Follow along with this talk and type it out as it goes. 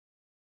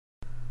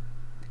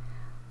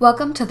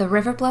Welcome to the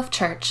River Bluff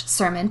Church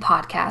Sermon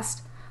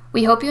Podcast.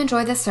 We hope you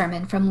enjoy this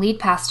sermon from lead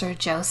pastor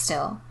Joe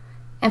Still.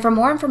 And for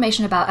more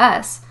information about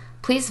us,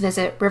 please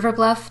visit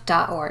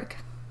riverbluff.org.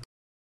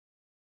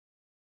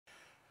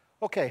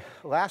 Okay,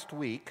 last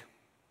week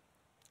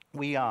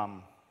we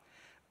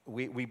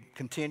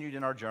continued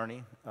in our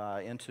journey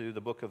into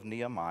the book of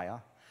Nehemiah,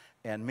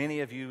 and many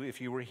of you, if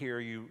you were here,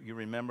 you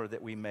remember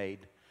that we made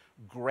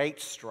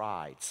great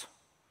strides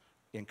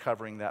in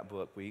covering that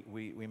book.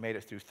 We made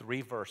it through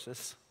 3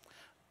 verses.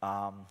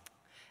 I'm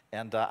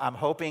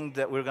hoping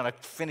that we're going to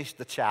finish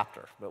the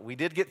chapter. But we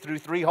did get through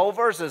 3 whole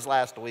verses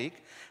last week.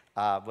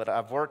 But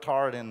I've worked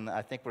hard, and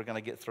I think we're going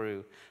to get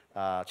through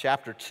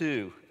chapter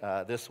 2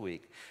 this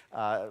week.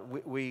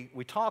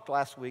 We talked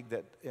last week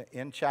that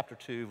in chapter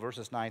 2,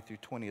 verses 9 through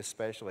 20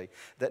 especially,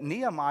 that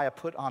Nehemiah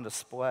put on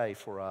display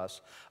for us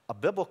a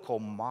biblical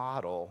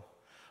model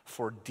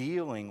for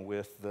dealing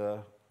with the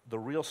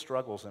real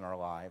struggles in our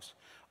lives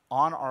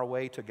on our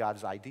way to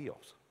God's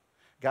ideals.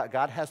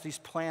 God has these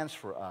plans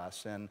for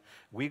us, and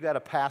we've got to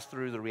pass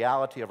through the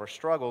reality of our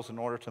struggles in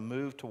order to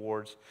move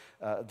towards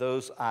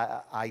those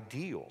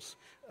ideals.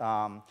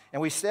 And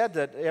we said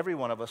that every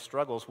one of us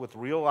struggles with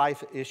real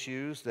life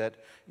issues that,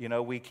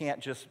 we can't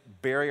just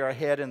bury our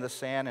head in the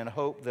sand and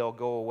hope they'll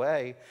go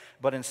away,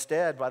 but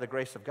instead, by the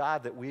grace of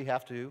God, that we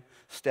have to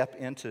step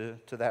into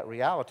that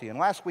reality. And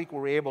last week we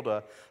were able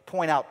to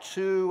point out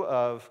two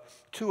of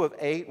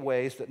 8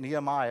 ways that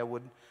Nehemiah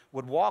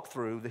would walk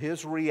through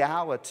his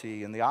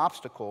reality and the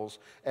obstacles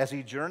as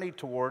he journeyed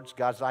towards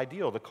God's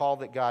ideal, the call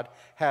that God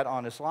had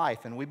on his life.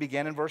 And we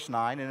began in verse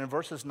 9, and in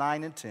verses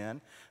 9 and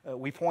 10,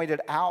 we pointed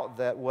out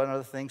that one of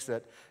the things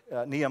that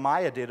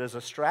Nehemiah did as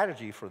a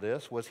strategy for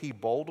this was he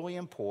boldly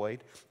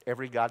employed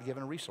every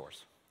God-given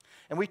resource.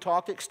 And we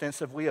talked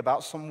extensively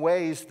about some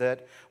ways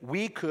that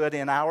we could,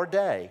 in our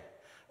day,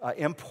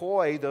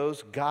 employ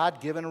those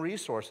God-given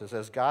resources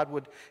as God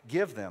would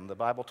give them. The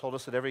Bible told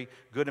us that every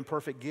good and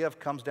perfect gift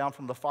comes down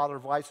from the Father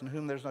of lights in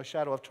whom there's no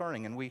shadow of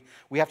turning. And we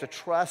have to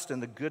trust in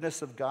the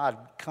goodness of God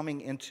coming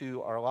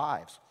into our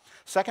lives.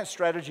 Second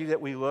strategy that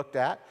we looked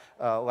at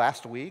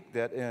last week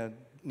that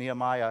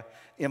Nehemiah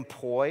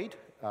employed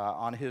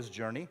on his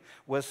journey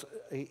was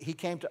he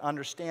came to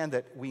understand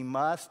that we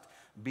must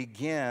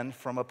begin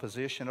from a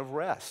position of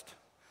rest.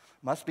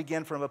 Must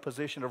begin from a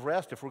position of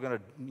rest if we're going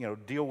to,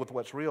 deal with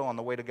what's real on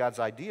the way to God's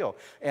ideal.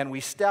 And we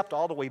stepped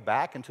all the way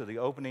back into the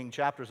opening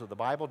chapters of the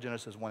Bible,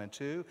 Genesis 1 and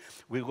 2.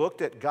 We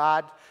looked at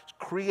God's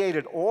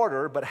created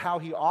order, but how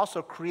he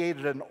also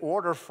created an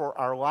order for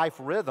our life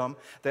rhythm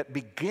that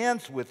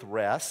begins with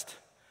rest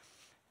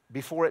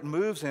before it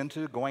moves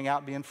into going out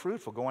and being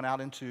fruitful, going out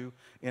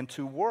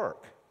into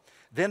work.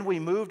 Then we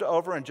moved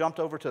over and jumped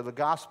over to the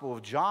Gospel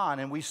of John,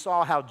 and we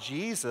saw how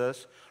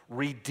Jesus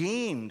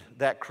redeemed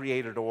that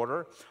created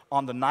order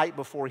on the night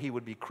before he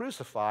would be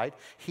crucified.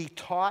 He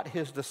taught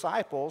his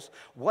disciples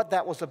what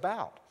that was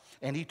about.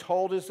 And he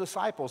told his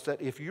disciples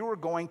that if you were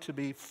going to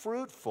be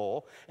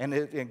fruitful,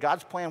 and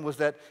God's plan was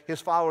that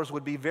his followers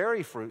would be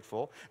very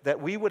fruitful,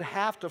 that we would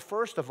have to,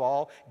 first of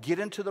all, get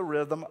into the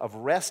rhythm of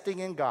resting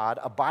in God,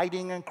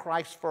 abiding in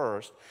Christ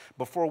first,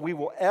 before we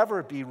will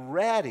ever be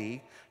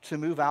ready to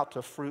move out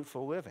to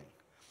fruitful living.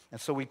 And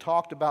so we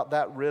talked about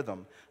that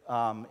rhythm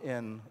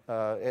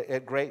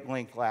at great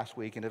length last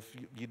week. And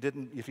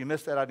if you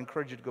missed that, I'd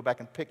encourage you to go back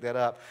and pick that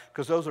up,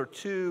 because those are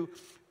 2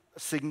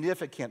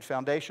 significant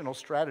foundational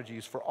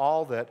strategies for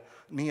all that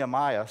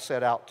Nehemiah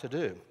set out to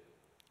do.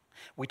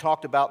 We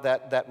talked about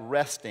that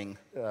resting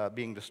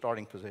being the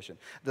starting position.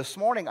 This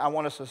morning, I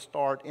want us to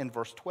start in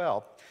verse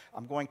 12.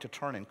 I'm going to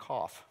turn and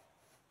cough.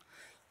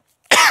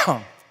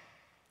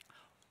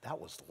 That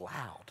was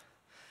loud.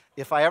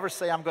 If I ever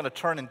say I'm going to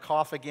turn and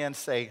cough again,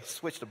 say,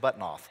 switch the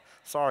button off.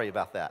 Sorry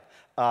about that.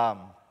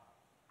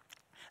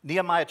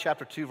 Nehemiah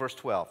chapter 2, verse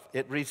 12.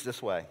 It reads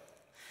this way.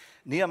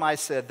 Nehemiah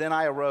said, "Then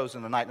I arose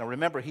in the night." Now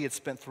remember, he had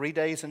spent 3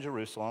 days in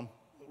Jerusalem,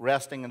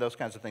 resting and those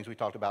kinds of things we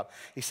talked about.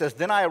 He says,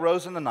 "Then I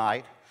arose in the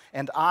night,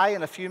 and I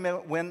and a few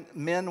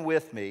men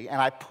with me,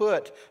 and I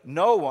told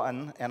no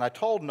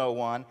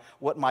one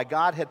what my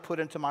God had put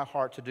into my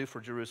heart to do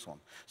for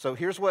Jerusalem." So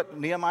here's what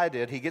Nehemiah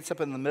did. He gets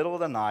up in the middle of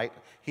the night,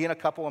 he and a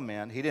couple of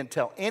men. He didn't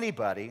tell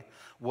anybody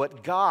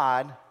what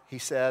God, he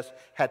says,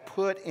 had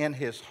put in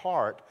his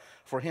heart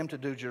for him to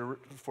do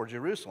for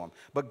Jerusalem.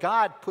 But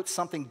God put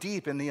something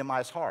deep in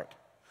Nehemiah's heart.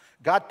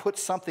 God put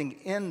something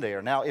in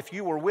there. Now, if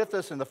you were with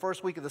us in the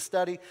first week of the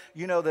study,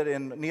 you know that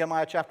in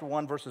Nehemiah chapter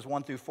 1, verses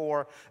 1 through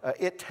 4,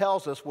 it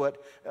tells us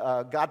what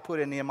God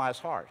put in Nehemiah's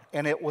heart.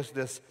 And it was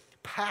this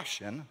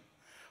passion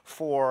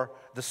for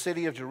the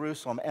city of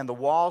Jerusalem and the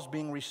walls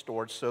being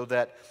restored so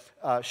that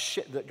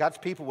God's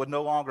people would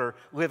no longer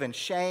live in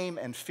shame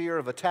and fear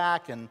of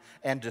attack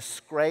and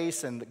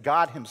disgrace, and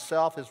God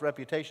himself, his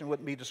reputation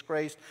wouldn't be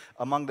disgraced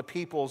among the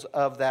peoples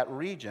of that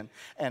region.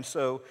 And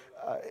so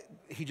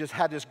he just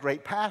had this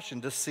great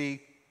passion to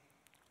see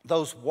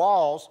those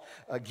walls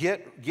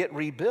get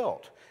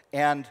rebuilt.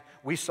 And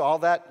we saw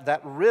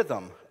that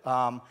rhythm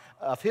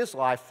of his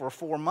life for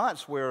 4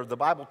 months, where the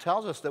Bible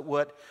tells us that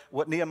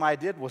what Nehemiah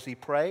did was he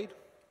prayed,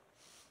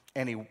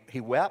 and he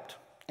wept,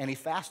 and he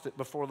fasted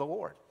before the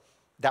Lord.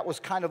 That was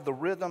kind of the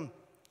rhythm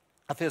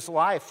of his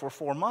life for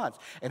 4 months.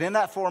 And in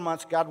that 4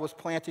 months, God was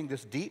planting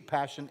this deep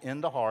passion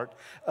in the heart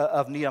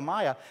of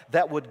Nehemiah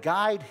that would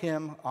guide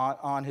him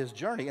on his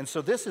journey. And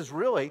so this is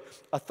really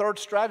a third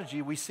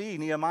strategy we see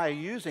Nehemiah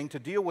using to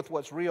deal with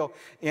what's real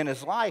in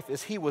his life,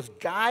 is he was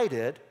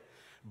guided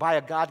by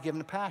a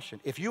God-given passion.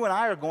 If you and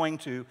I are going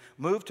to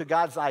move to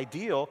God's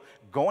ideal,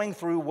 going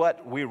through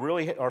what we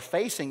really are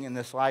facing in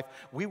this life,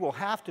 we will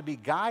have to be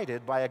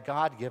guided by a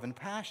God-given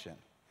passion.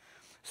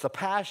 It's the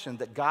passion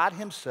that God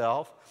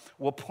himself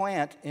will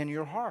plant in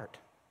your heart.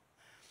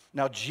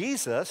 Now,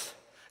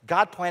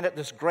 God planted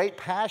this great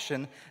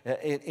passion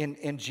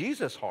in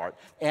Jesus' heart,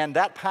 and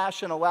that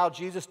passion allowed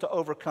Jesus to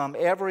overcome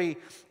every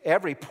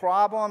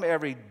problem,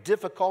 every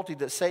difficulty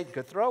that Satan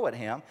could throw at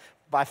him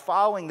by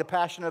following the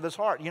passion of his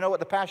heart. You know what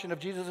the passion of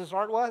Jesus'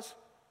 heart was?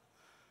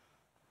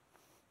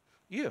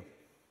 You.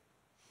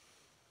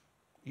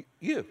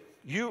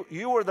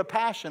 You were the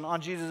passion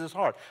on Jesus'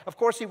 heart. Of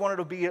course, he wanted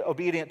to be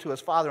obedient to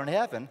his Father in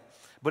heaven,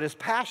 but his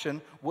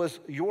passion was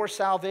your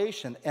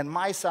salvation and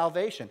my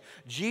salvation.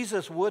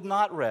 Jesus would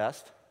not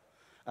rest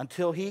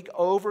until he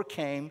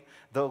overcame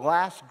the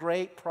last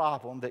great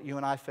problem that you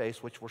and I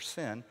face, which were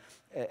sin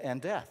and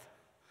death.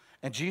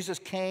 And Jesus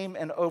came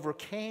and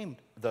overcame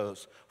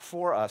those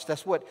for us.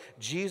 That's what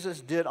Jesus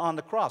did on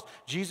the cross.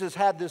 Jesus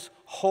had this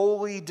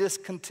holy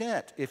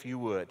discontent, if you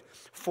would,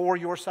 for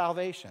your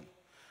salvation,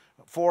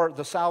 for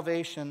the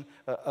salvation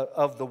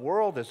of the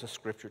world, as the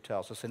scripture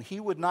tells us. And he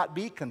would not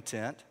be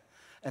content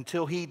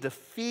until he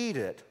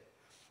defeated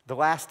the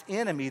last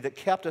enemy that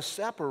kept us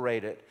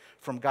separated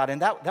from God.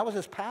 And that was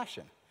his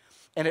passion.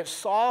 And it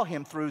saw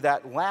him through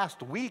that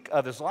last week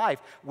of his life,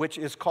 which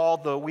is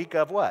called the week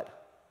of what?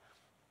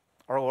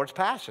 Our Lord's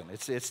Passion.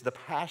 It's the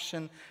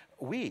Passion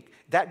Week.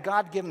 That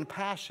God-given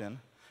passion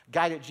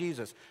guided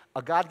Jesus.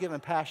 A God-given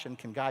passion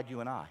can guide you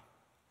and I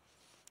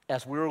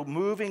as we're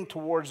moving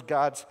towards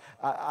God's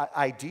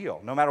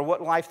ideal. No matter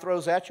what life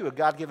throws at you, a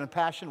God-given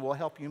passion will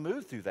help you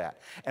move through that.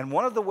 And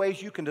one of the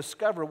ways you can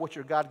discover what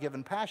your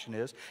God-given passion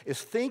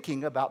is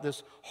thinking about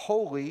this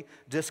holy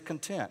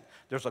discontent.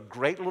 There's a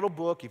great little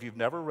book, if you've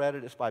never read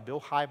it, it's by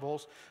Bill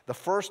Hybels. The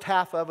first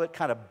half of it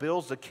kind of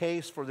builds the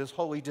case for this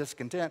holy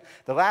discontent.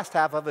 The last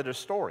half of it is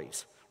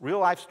stories.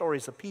 Real-life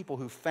stories of people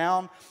who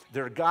found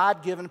their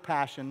God-given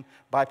passion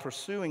by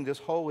pursuing this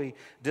holy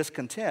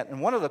discontent. And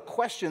one of the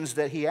questions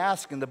that he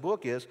asks in the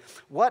book is,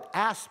 what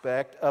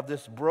aspect of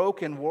this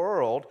broken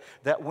world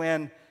that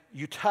when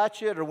you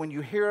touch it or when you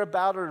hear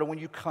about it or when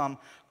you come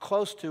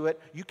close to it,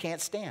 you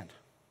can't stand?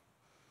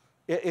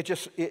 It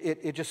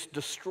just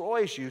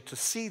destroys you to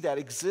see that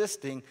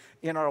existing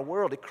in our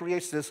world. It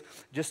creates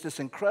this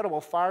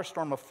incredible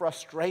firestorm of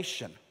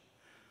frustration.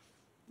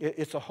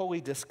 It's a holy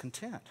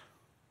discontent.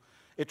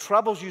 It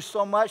troubles you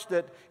so much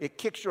that it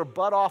kicks your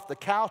butt off the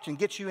couch and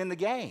gets you in the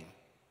game.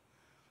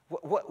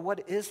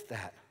 What is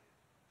that?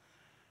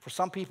 For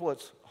some people,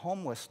 it's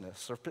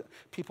homelessness. Or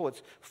people,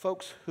 it's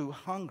folks who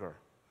hunger.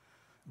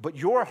 But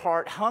your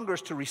heart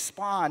hungers to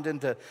respond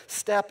and to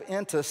step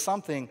into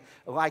something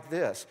like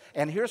this.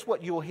 And here's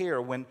what you'll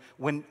hear. When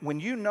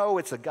you know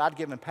it's a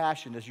God-given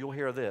passion, is you'll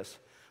hear this.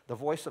 The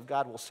voice of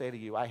God will say to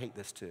you, I hate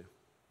this too.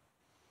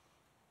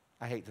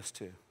 I hate this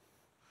too.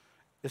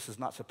 This is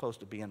not supposed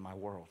to be in my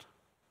world.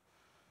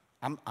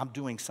 I'm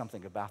doing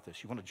something about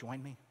this. You want to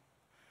join me?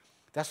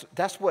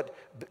 That's what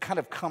kind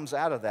of comes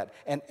out of that.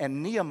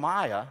 And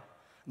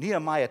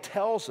Nehemiah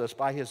tells us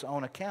by his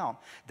own account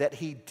that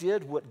he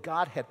did what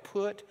God had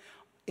put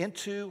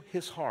into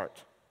his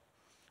heart.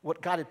 What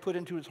God had put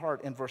into his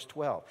heart in verse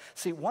 12.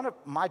 See, one of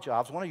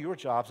your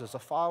jobs as a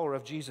follower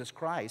of Jesus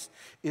Christ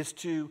is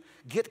to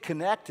get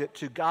connected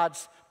to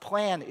God's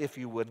plan, if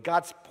you would,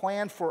 God's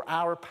plan for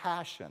our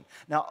passion.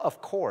 Now, of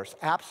course,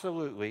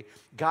 absolutely,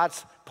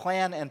 God's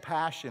plan and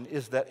passion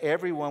is that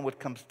everyone would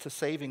come to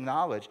saving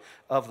knowledge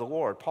of the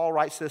Lord. Paul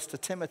writes this to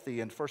Timothy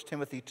in 1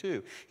 Timothy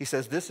 2. He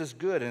says, this is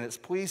good and it's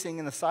pleasing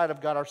in the sight of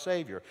God our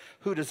Savior,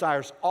 who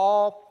desires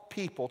all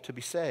people to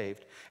be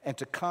saved and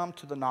to come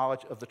to the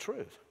knowledge of the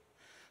truth.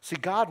 See,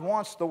 God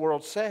wants the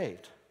world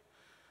saved,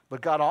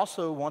 but God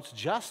also wants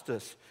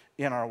justice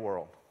in our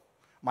world.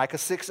 Micah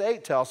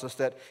 6:8 tells us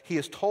that he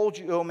has told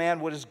you, O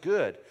man, what is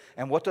good,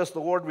 and what does the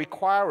Lord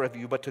require of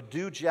you but to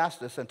do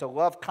justice and to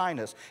love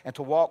kindness and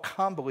to walk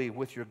humbly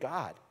with your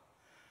God.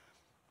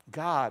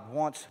 God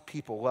wants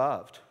people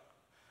loved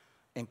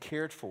and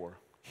cared for.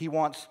 He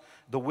wants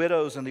the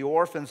widows and the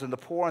orphans and the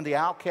poor and the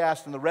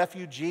outcasts and the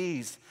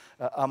refugees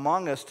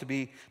among us to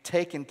be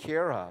taken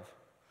care of.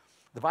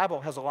 The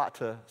Bible has a lot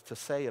to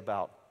say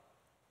about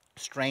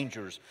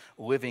strangers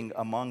living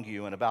among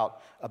you and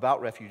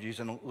about refugees.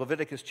 In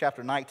Leviticus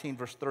chapter 19,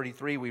 verse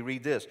 33, we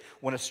read this.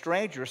 When a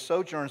stranger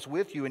sojourns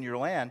with you in your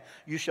land,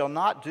 you shall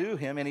not do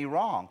him any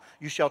wrong.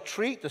 You shall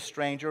treat the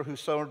stranger who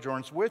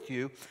sojourns with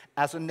you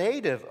as a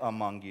native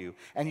among you,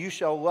 and you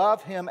shall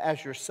love him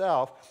as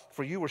yourself,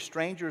 for you were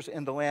strangers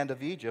in the land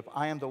of Egypt.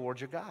 I am the Lord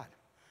your God.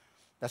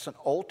 That's an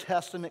Old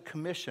Testament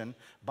commission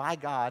by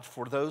God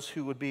for those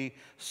who would be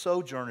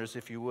sojourners,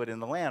 if you would, in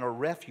the land, or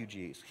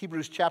refugees.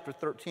 Hebrews chapter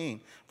 13,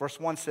 verse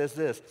 1 says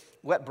this,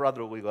 "Let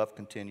brotherly love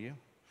continue.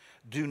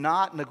 Do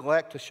not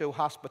neglect to show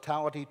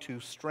hospitality to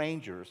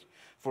strangers,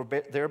 for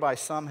thereby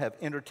some have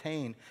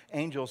entertained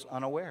angels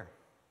unaware."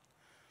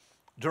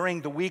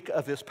 During the week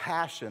of his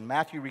passion,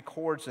 Matthew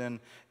records in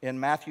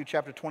Matthew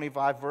chapter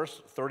 25,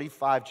 verse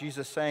 35,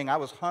 Jesus saying, "I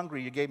was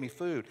hungry, you gave me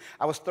food.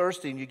 I was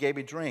thirsty, and you gave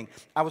me drink.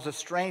 I was a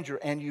stranger,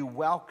 and you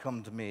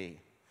welcomed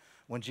me."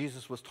 When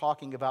Jesus was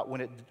talking about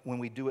when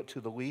we do it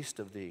to the least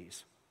of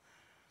these.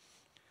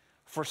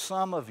 For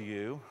some of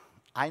you,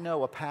 I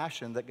know a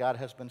passion that God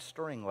has been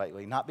stirring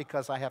lately, not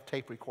because I have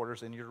tape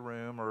recorders in your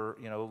room or,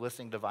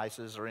 listening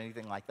devices or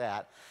anything like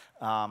that.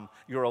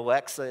 Your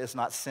Alexa is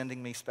not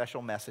sending me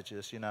special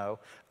messages,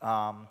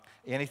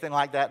 anything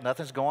like that.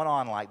 Nothing's going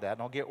on like that.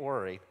 Don't get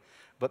worried.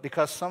 But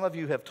because some of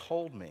you have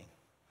told me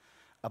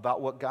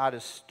about what God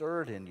has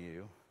stirred in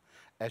you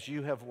as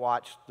you have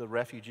watched the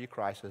refugee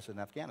crisis in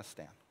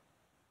Afghanistan.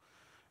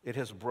 It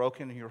has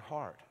broken your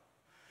heart.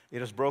 It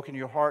has broken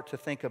your heart to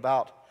think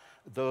about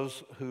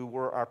those who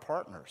were our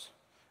partners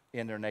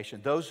in their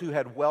nation, those who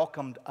had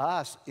welcomed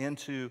us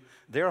into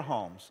their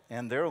homes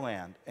and their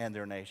land and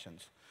their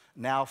nations,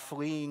 now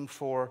fleeing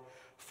for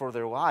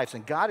their lives.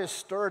 And God has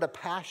stirred a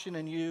passion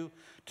in you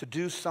to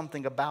do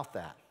something about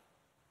that.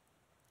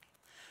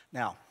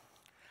 Now,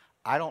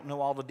 I don't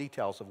know all the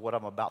details of what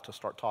I'm about to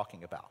start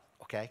talking about,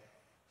 okay?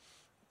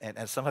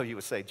 And some of you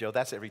would say, "Joe,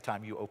 that's every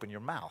time you open your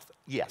mouth."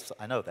 Yes,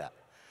 I know that.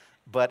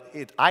 But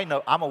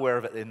I'm aware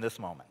of it in this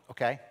moment,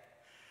 okay?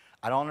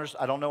 I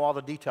don't know all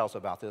the details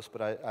about this,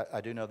 but I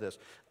do know this.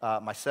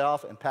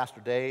 Myself and Pastor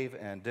Dave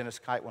and Dennis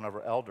Kite, one of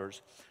our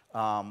elders,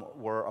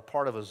 were a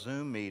part of a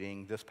Zoom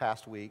meeting this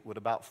past week with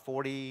about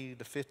 40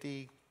 to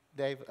 50,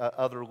 Dave,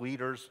 other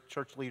leaders,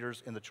 church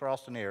leaders in the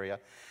Charleston area,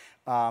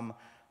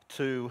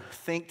 to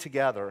think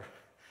together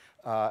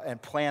and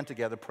plan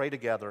together, pray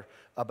together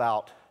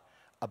about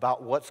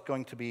what's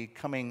going to be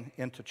coming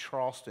into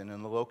Charleston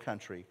in the Low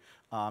Country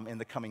in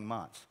the coming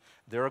months.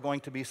 There are going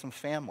to be some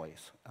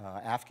families,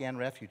 Afghan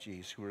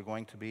refugees, who are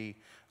going to be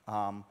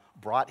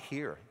brought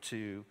here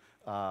to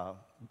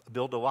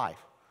build a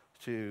life,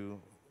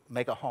 to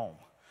make a home,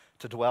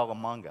 to dwell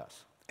among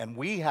us. And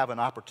we have an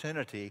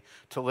opportunity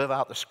to live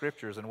out the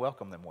Scriptures and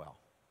welcome them well.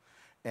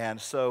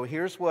 And so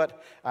here's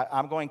what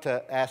I'm going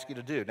to ask you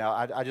to do. Now,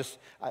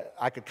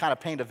 I could kind of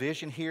paint a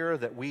vision here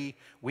that we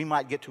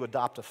might get to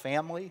adopt a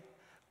family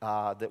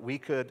that we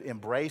could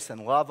embrace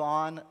and love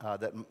on,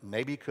 that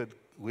maybe could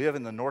live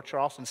in the North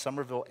Charleston,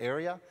 Summerville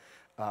area.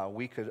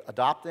 We could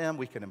adopt them.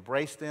 We could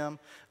embrace them.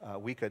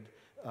 We could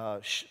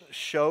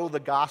show the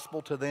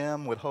gospel to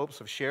them with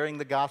hopes of sharing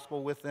the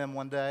gospel with them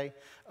one day.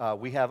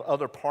 We have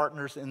other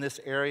partners in this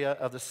area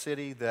of the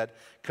city that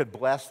could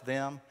bless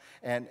them.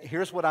 And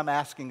here's what I'm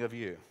asking of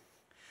you.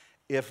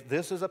 If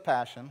this is a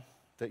passion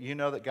that you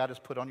know that God has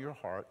put on your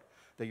heart,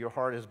 that your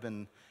heart has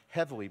been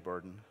heavily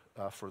burdened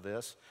for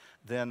this,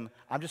 then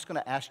I'm just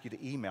going to ask you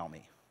to email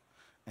me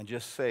and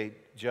just say,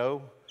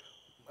 "Joe,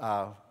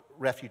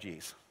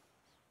 refugees."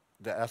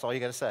 That's all you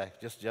got to say,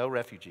 just "Joe,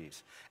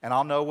 refugees." And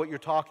I'll know what you're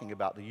talking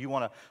about, that you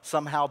want to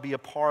somehow be a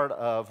part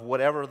of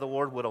whatever the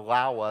Lord would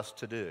allow us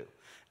to do.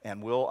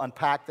 And we'll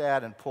unpack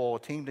that and pull a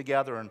team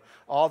together and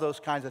all those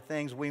kinds of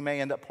things. We may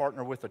end up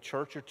partnering with a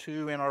church or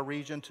two in our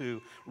region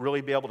to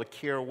really be able to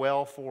care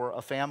well for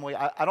a family.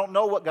 I don't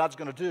know what God's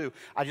going to do.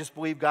 I just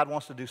believe God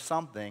wants to do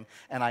something.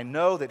 And I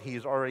know that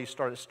He's already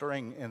started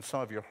stirring in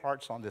some of your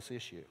hearts on this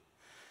issue,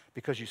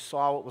 because you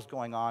saw what was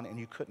going on and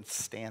you couldn't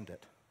stand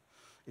it.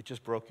 It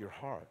just broke your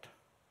heart.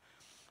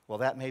 Well,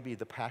 that may be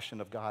the passion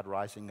of God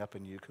rising up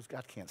in you, because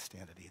God can't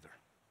stand it either.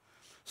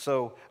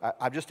 So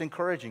I'm just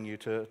encouraging you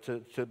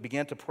to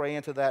begin to pray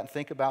into that and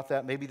think about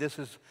that. Maybe this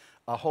is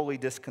a holy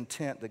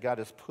discontent that God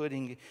is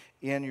putting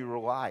in your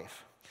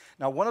life.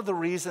 Now, one of the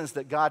reasons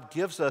that God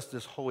gives us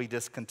this holy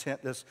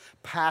discontent, this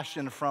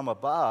passion from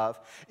above,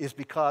 is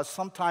because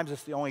sometimes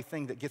it's the only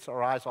thing that gets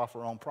our eyes off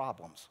our own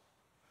problems.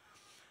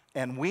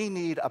 And we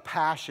need a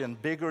passion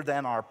bigger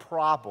than our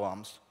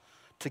problems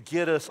to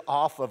get us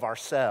off of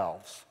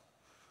ourselves,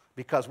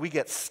 because we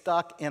get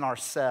stuck in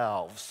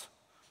ourselves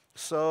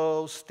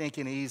so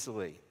stinking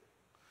easily.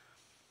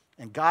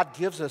 And God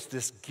gives us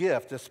this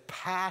gift, this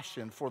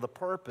passion, for the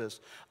purpose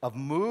of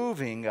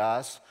moving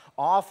us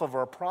off of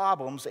our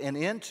problems and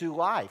into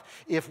life.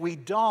 If we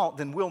don't,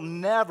 then we'll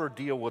never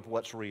deal with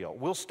what's real.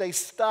 We'll stay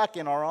stuck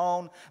in our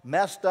own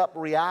messed up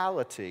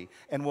reality,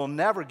 and we'll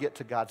never get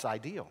to God's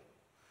ideal.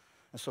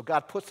 And so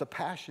God puts a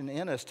passion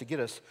in us to get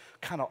us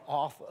kind of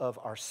off of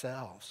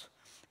ourselves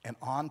and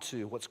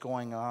onto what's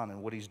going on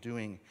and what He's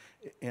doing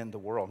in the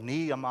world.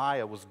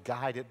 Nehemiah was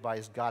guided by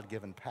his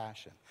God-given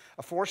passion.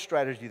 A fourth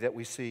strategy that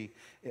we see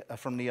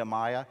from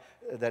Nehemiah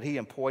that he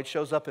employed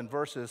shows up in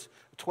verses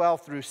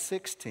 12 through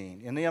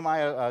 16. In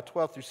Nehemiah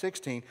 12 through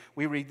 16,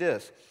 we read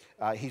this.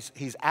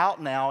 He's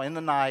out now in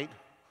the night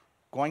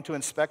going to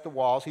inspect the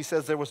walls. He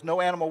says, there was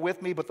no animal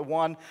with me but the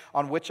one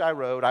on which I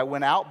rode. I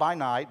went out by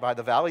night by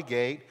the valley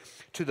gate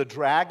to the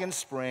dragon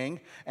spring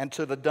and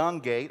to the dung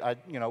gate. I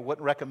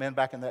wouldn't recommend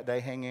back in that day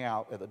hanging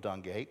out at the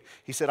dung gate.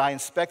 He said, I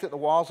inspected the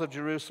walls of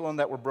Jerusalem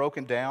that were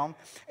broken down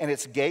and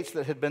its gates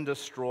that had been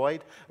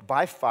destroyed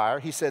by fire.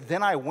 He said,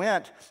 then I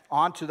went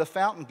on to the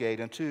fountain gate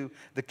and to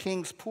the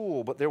king's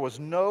pool, but there was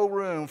no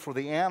room for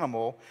the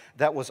animal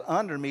that was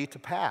under me to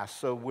pass.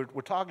 So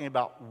we're talking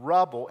about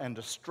rubble and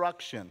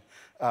destruction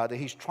that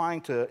he's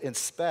trying to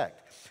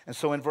inspect. And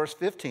so in verse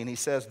 15, he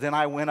says, then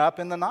I went up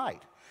in the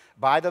night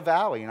by the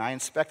valley, and I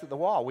inspected the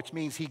wall, which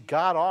means he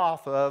got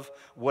off of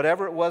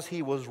whatever it was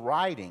he was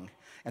riding.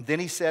 And then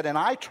he said, and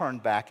I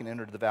turned back and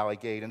entered the valley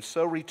gate, and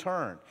so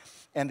returned.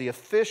 And the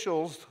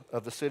officials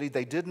of the city,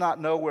 they did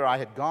not know where I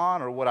had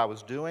gone or what I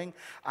was doing.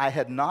 I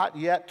had not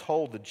yet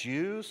told the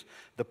Jews,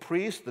 the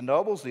priests, the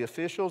nobles, the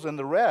officials, and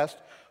the rest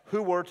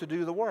who were to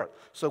do the work.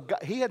 So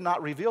God, he had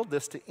not revealed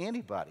this to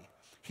anybody.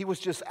 He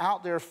was just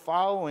out there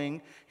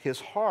following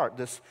his heart,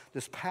 this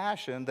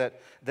passion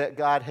that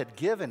God had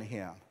given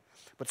him.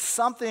 But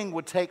something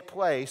would take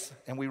place,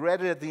 and we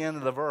read it at the end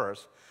of the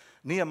verse.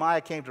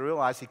 Nehemiah came to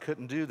realize he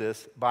couldn't do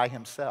this by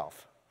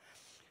himself.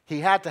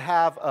 He had to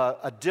have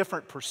a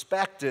different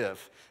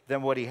perspective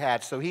than what he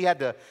had. So he had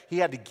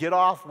to get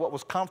off what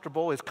was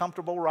comfortable, his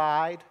comfortable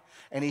ride,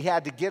 and he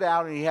had to get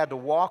out and he had to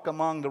walk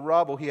among the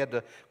rubble. He had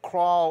to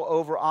crawl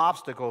over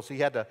obstacles. He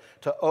had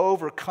to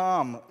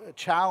overcome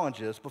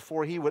challenges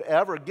before he would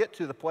ever get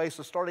to the place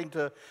of starting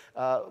to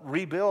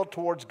rebuild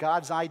towards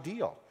God's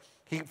ideal.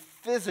 He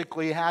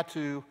physically had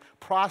to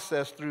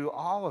process through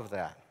all of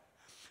that.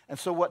 And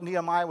so what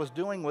Nehemiah was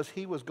doing was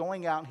he was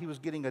going out and he was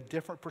getting a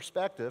different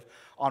perspective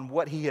on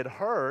what he had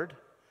heard.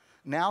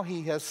 Now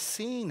he has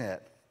seen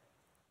it.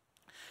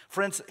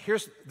 Friends,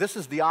 this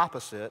is the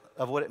opposite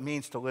of what it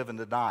means to live in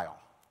denial.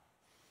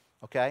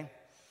 Okay?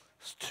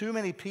 Too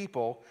many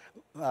people,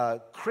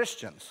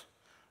 Christians,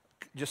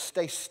 just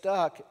stay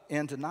stuck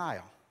in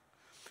denial.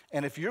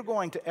 And if you're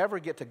going to ever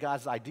get to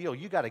God's ideal,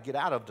 you got to get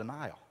out of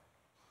denial.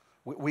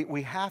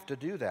 We have to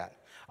do that.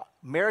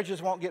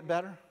 Marriages won't get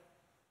better.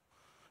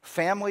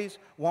 Families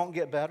won't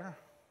get better.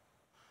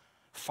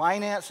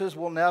 Finances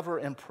will never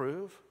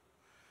improve.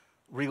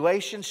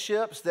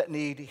 Relationships that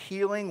need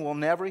healing will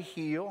never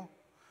heal.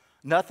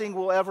 Nothing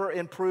will ever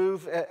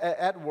improve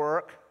at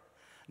work.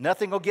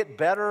 Nothing will get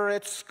better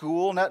at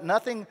school.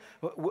 Nothing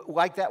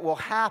like that will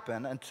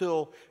happen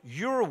until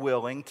you're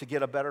willing to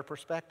get a better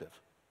perspective.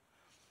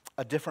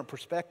 A different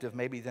perspective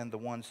maybe than the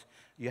ones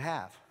you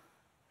have.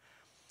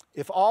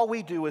 If all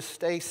we do is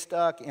stay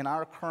stuck in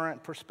our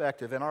current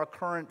perspective, in our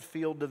current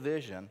field of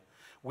vision,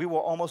 we will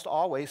almost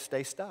always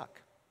stay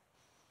stuck.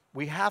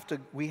 We have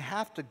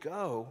to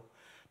go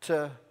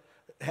to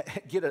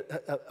get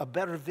a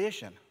better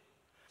vision.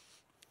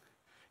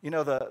 You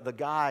know, the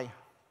guy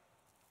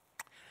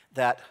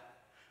that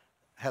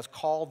has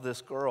called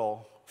this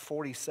girl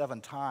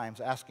 47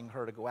 times asking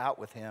her to go out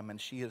with him,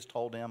 and she has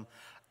told him,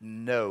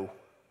 no,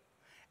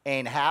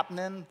 ain't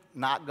happening,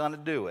 not gonna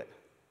do it.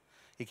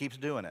 He keeps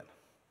doing it.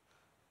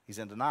 He's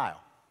in denial.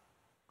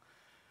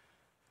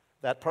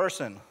 That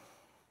person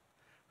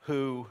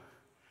who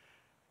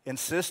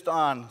insists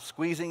on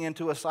squeezing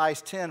into a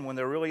size 10 when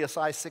they're really a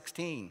size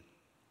 16.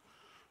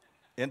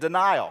 In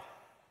denial,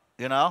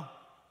 you know?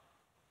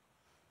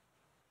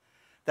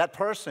 That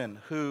person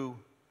who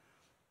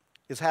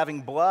is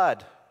having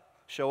blood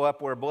show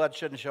up where blood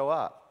shouldn't show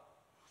up.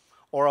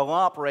 Or a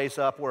lump raise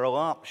up where a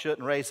lump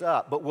shouldn't raise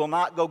up, but will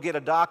not go get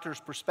a doctor's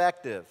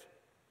perspective.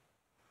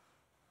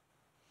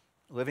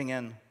 Living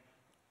in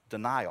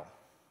denial.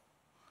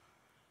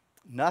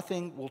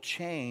 Nothing will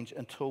change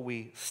until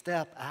we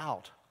step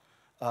out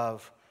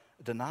of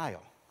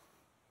denial.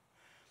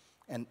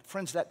 And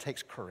friends, that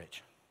takes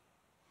courage.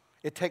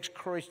 It takes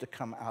courage to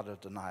come out of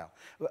denial.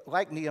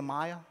 Like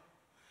Nehemiah,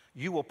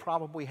 you will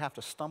probably have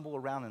to stumble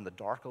around in the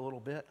dark a little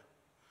bit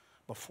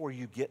before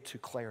you get to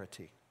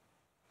clarity.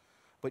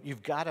 But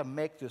you've got to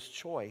make this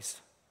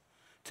choice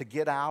to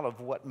get out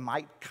of what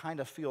might kind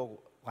of feel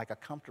like a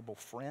comfortable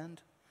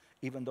friend,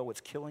 even though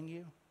it's killing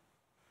you.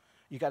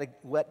 You got to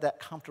let that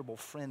comfortable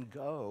friend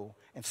go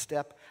and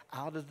step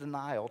out of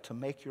denial to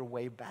make your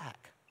way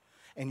back.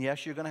 And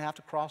yes, you're going to have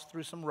to cross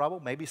through some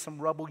rubble, maybe some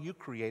rubble you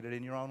created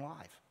in your own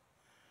life.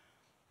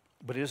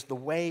 But it is the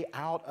way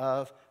out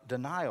of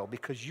denial,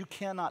 because you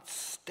cannot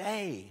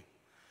stay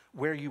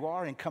where you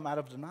are and come out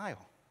of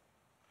denial.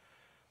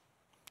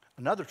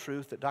 Another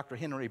truth that Dr.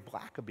 Henry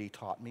Blackaby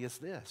taught me is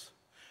this: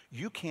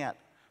 you can't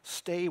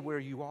stay where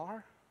you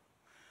are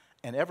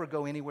and ever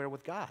go anywhere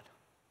with God.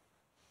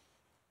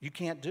 You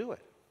can't do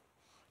it.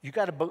 You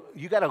got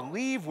to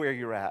leave where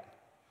you're at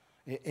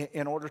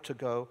in order to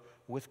go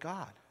with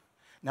God.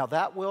 Now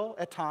that will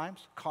at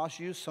times cause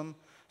you some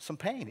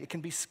pain. It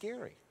can be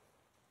scary.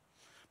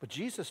 But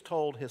Jesus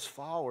told his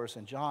followers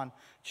in John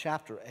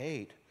chapter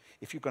 8,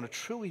 if you're going to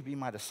truly be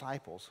my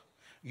disciples,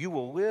 you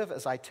will live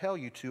as I tell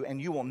you to,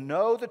 and you will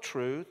know the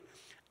truth,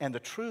 and the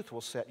truth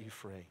will set you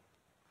free.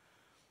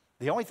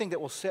 The only thing that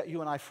will set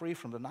you and I free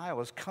from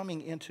denial is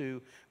coming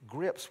into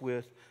grips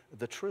with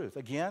the truth.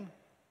 Again,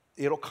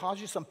 it'll cause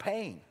you some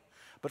pain.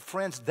 But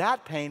friends,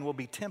 that pain will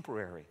be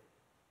temporary.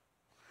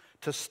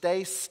 To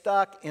stay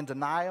stuck in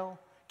denial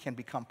can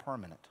become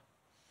permanent.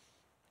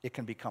 It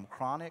can become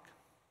chronic,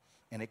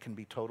 and it can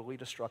be totally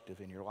destructive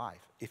in your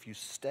life if you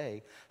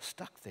stay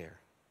stuck there.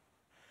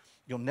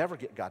 You'll never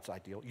get God's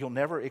ideal. You'll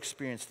never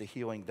experience the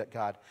healing that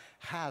God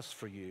has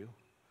for you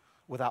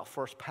without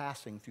first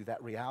passing through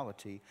that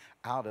reality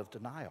out of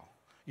denial.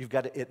 You've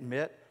got to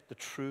admit the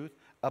truth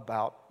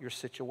about your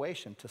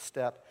situation to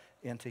step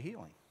into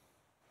healing.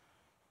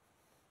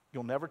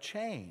 You'll never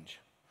change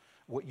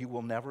what you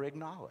will never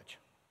acknowledge.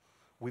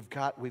 We've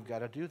got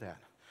to do that.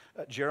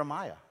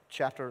 Jeremiah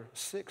chapter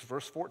 6,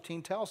 verse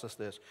 14 tells us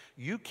this.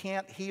 You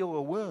can't heal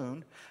a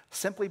wound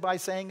simply by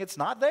saying it's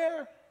not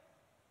there.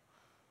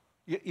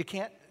 You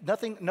can't,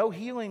 no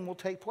healing will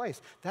take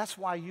place. That's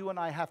why you and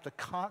I have to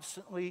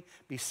constantly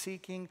be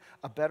seeking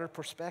a better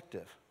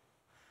perspective.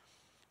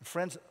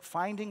 Friends,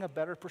 finding a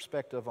better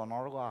perspective on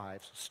our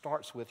lives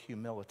starts with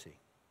humility.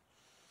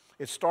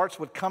 It starts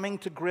with coming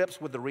to grips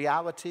with the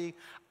reality,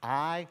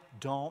 I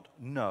don't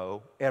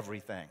know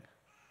everything.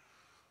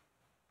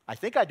 I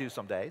think I do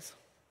some days.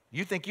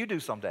 You think you do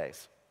some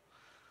days.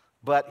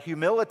 But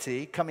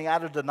humility, coming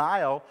out of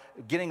denial,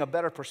 getting a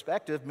better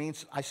perspective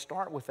means I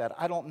start with that.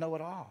 I don't know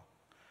it all.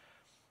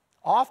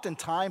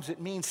 Oftentimes, it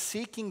means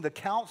seeking the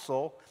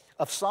counsel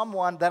of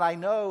someone that I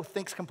know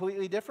thinks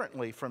completely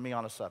differently from me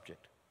on a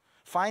subject.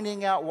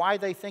 Finding out why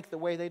they think the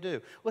way they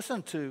do.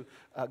 Listen to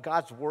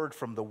God's word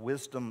from the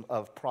wisdom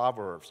of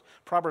Proverbs.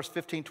 Proverbs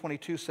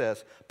 15:22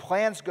 says,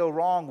 plans go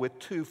wrong with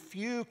too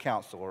few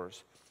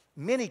counselors.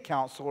 Many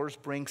counselors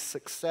bring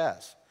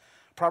success.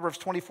 Proverbs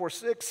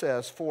 24:6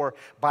 says, for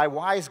by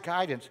wise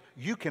guidance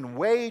you can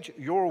wage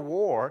your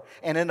war,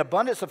 and in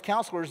abundance of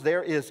counselors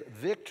there is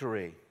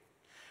victory.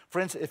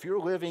 Friends, if you're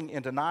living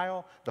in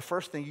denial, the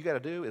first thing you got to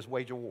do is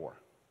wage a war.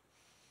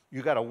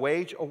 You got to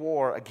wage a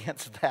war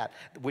against that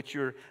which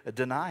you're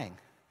denying.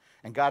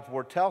 And God's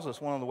word tells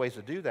us one of the ways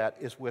to do that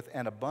is with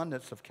an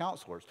abundance of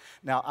counselors.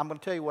 Now, I'm going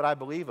to tell you what I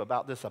believe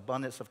about this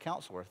abundance of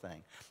counselor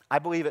thing. I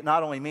believe it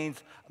not only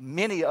means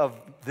many of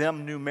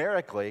them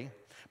numerically,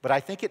 but I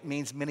think it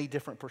means many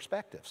different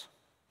perspectives.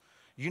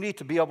 You need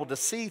to be able to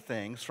see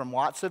things from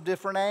lots of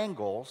different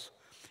angles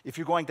if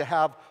you're going to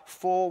have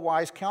full,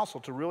 wise counsel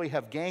to really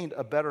have gained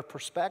a better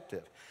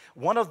perspective.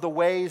 One of the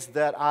ways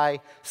that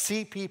I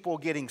see people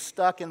getting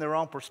stuck in their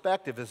own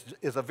perspective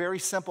is a very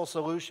simple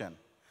solution.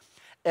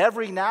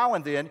 Every now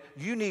and then,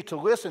 you need to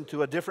listen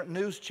to a different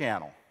news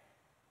channel.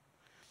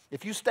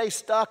 If you stay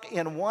stuck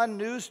in one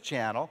news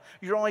channel,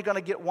 you're only going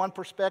to get one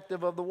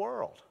perspective of the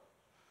world.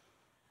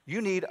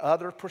 You need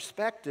other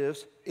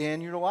perspectives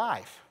in your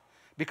life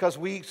because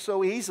we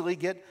so easily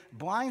get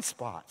blind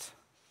spots.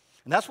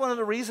 And that's one of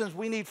the reasons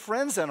we need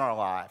friends in our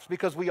lives,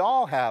 because we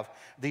all have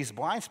these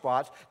blind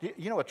spots.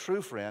 You know, a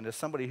true friend is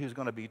somebody who's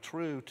going to be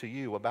true to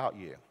you about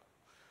you.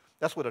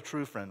 That's what a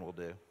true friend will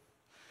do.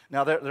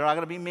 Now, they're not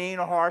going to be mean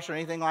or harsh or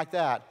anything like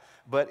that,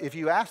 but if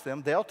you ask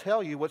them, they'll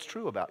tell you what's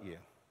true about you.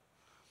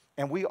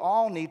 And we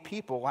all need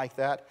people like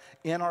that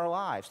in our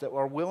lives that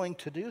are willing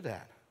to do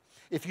that.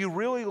 If you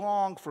really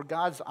long for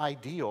God's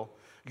ideal,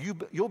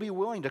 you'll be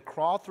willing to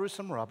crawl through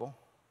some rubble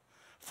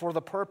for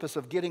the purpose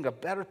of getting a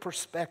better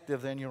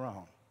perspective than your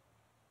own.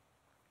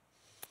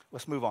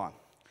 Let's move on.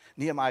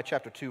 Nehemiah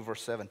chapter 2,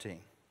 verse 17.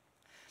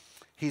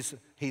 He's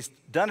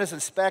done his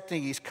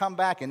inspecting, he's come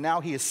back, and now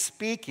he is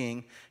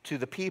speaking to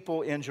the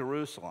people in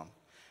Jerusalem.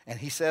 And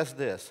he says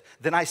this,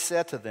 then I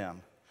said to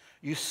them,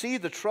 you see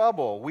the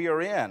trouble we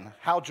are in,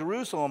 how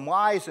Jerusalem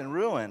lies in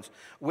ruins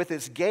with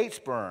its gates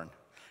burned.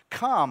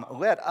 Come,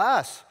 let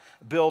us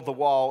build the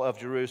wall of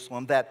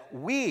Jerusalem that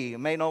we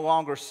may no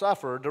longer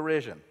suffer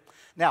derision.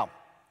 Now,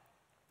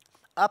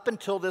 up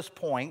until this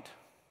point,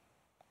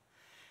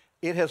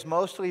 it has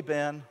mostly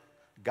been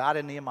God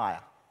and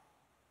Nehemiah.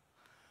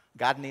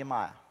 God and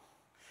Nehemiah.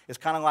 It's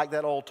kind of like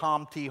that old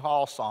Tom T.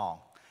 Hall song.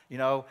 You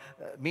know,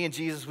 me and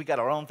Jesus, we got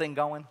our own thing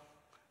going.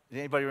 Did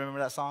anybody remember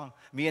that song?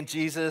 Me and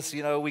Jesus,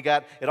 you know, we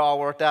got it all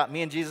worked out.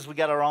 Me and Jesus, we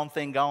got our own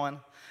thing going.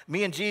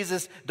 Me and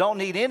Jesus don't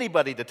need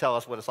anybody to tell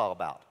us what it's all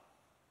about.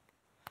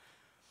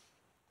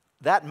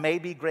 That may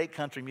be great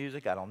country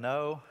music, I don't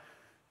know.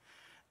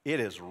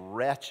 It is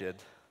wretched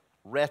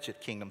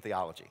kingdom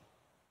theology.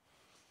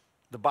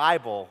 The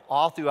Bible,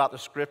 all throughout the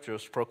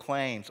scriptures,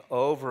 proclaims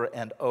over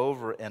and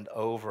over and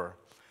over,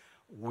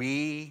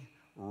 we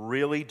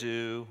really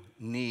do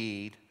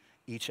need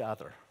each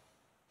other.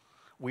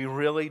 We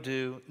really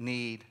do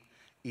need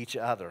each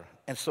other.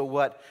 And so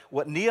what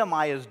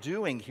Nehemiah is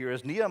doing here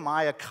is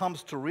Nehemiah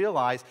comes to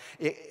realize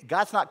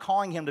God's not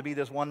calling him to be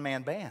this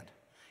one-man band.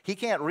 He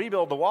can't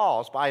rebuild the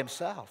walls by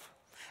himself.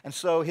 And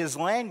so his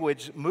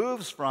language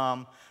moves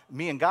from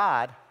me and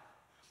God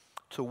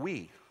to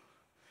we.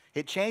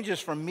 It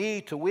changes from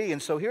me to we.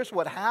 And so here's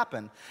what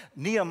happened.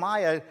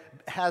 Nehemiah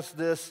has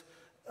this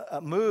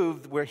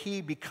move where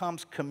he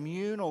becomes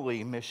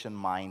communally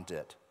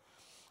mission-minded.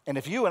 And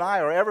if you and I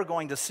are ever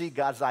going to see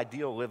God's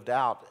ideal lived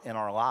out in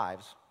our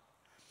lives,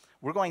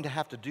 we're going to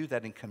have to do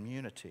that in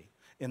community,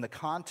 in the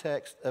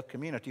context of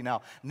community.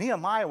 Now,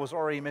 Nehemiah was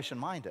already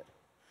mission-minded.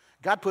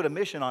 God put a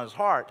mission on his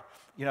heart,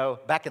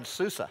 back in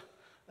Susa,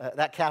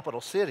 that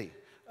capital city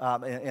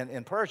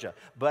in Persia.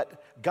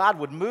 But God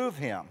would move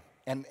him,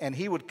 and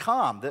he would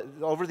come.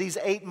 Over these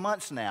 8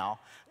 months now,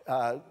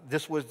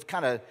 this was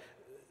kind of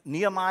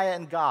Nehemiah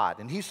and God.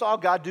 And he saw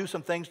God do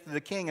some things to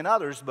the king and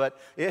others, but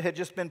it had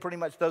just been pretty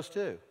much those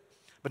two.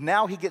 But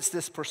now he gets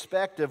this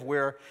perspective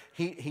where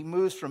he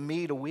moves from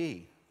me to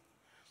we.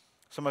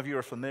 Some of you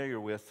are familiar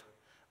with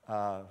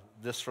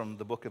this from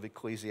the book of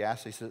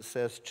Ecclesiastes. It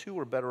says, 2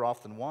 are better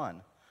off than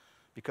 1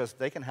 because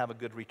they can have a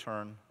good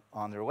return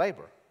on their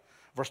labor.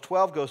 Verse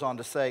 12 goes on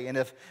to say, and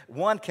if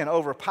 1 can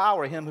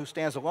overpower him who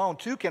stands alone,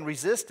 2 can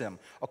resist him.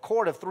 A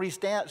cord of 3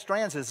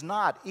 strands is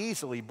not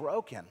easily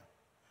broken.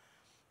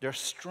 There's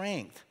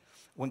strength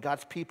when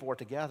God's people are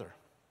together.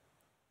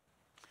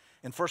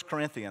 In 1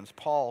 Corinthians,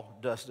 Paul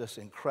does this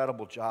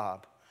incredible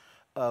job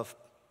of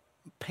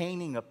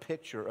painting a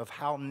picture of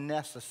how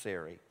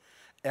necessary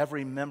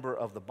every member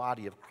of the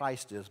body of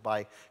Christ is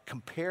by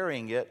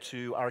comparing it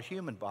to our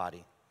human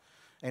body.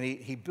 And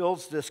he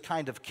builds this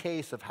kind of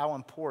case of how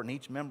important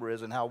each member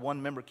is and how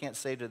one member can't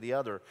say to the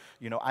other,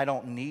 I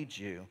don't need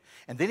you.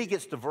 And then he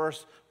gets to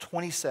verse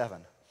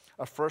 27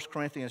 of 1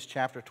 Corinthians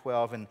chapter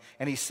 12,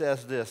 and he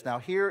says this. Now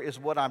here is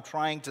what I'm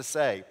trying to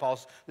say.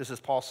 This is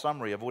Paul's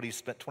summary of what he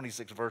spent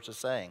 26 verses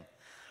saying.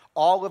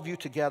 All of you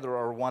together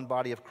are one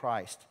body of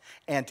Christ,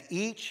 and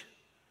each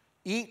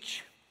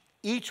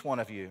one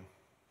of you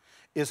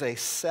is a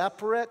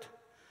separate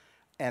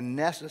and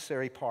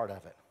necessary part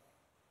of it.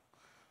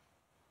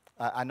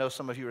 I know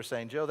some of you are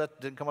saying, Joe,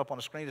 that didn't come up on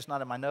the screen. It's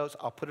not in my notes.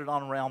 I'll put it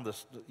on around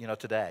this,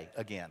 today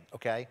again,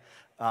 okay?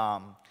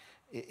 I'll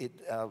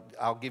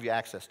give you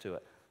access to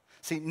it.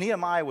 See,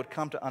 Nehemiah would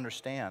come to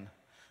understand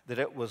that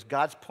it was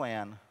God's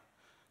plan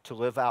to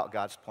live out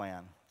God's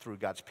plan through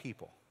God's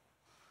people,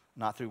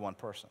 not through one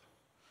person.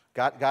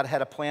 God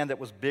had a plan that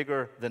was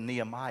bigger than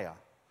Nehemiah,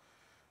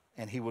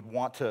 and he would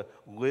want to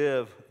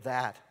live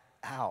that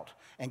out.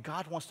 And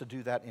God wants to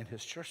do that in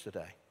his church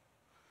today.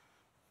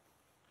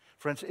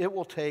 Friends, it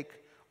will take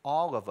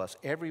all of us,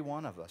 every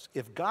one of us.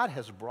 If God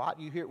has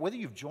brought you here, whether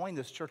you've joined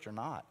this church or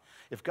not,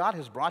 if God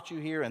has brought you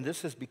here and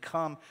this has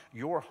become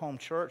your home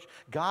church,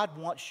 God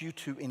wants you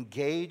to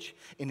engage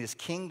in his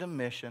kingdom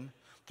mission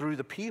through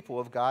the people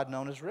of God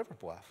known as River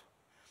Bluff.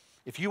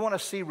 If you want to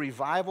see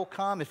revival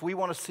come, if we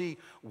want to see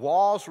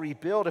walls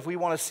rebuilt, if we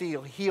want to see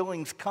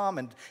healings come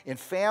in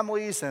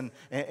families and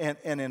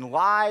in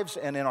lives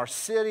and in our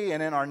city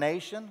and in our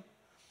nation,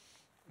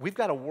 we've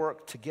got to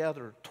work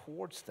together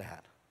towards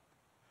that.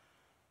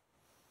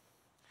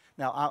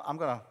 Now,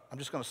 I'm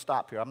just going to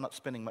stop here. I'm not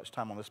spending much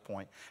time on this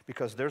point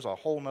because there's a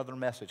whole other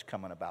message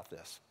coming about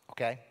this,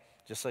 okay?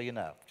 Just so you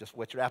know. Just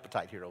whet your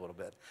appetite here a little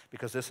bit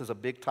because this is a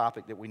big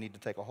topic that we need to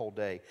take a whole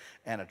day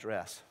and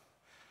address.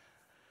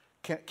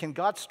 Can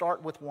God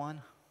start with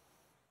one?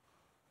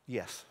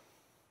 Yes.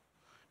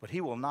 But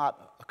he will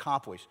not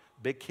accomplish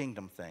big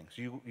kingdom things.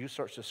 You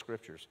search the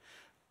scriptures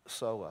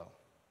solo.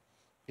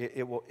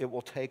 It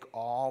will take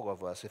all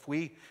of us. If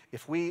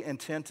we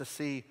intend to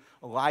see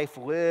life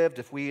lived,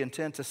 if we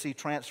intend to see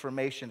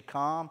transformation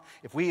come,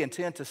 if we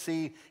intend to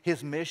see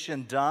his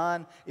mission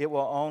done, it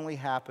will only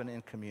happen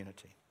in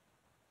community.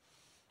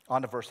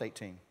 On to verse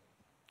 18.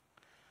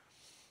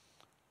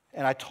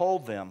 And I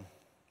told them,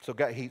 so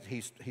God,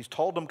 he's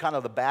told them kind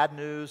of the bad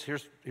news.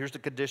 Here's the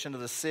condition of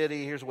the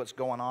city. Here's what's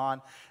going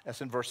on. That's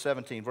in verse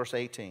 17, verse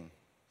 18.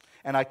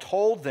 And I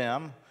told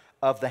them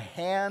of the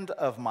hand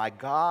of my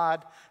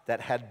God that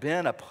had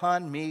been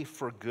upon me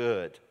for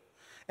good,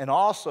 and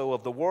also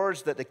of the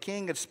words that the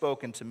king had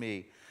spoken to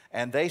me.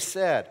 And they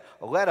said,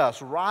 let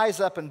us rise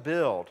up and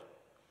build.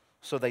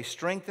 So they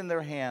strengthened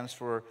their hands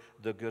for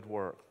the good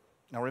work.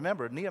 Now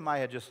remember, Nehemiah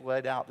had just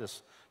laid out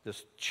this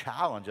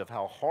challenge of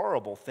how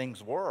horrible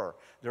things were,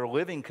 their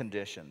living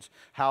conditions,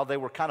 how they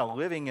were kind of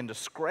living in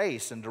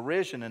disgrace and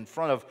derision in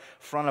front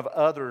of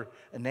other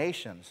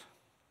nations.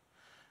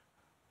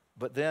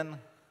 But then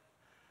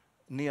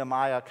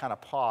Nehemiah kind of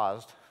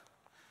paused,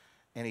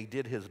 and he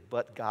did his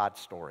but God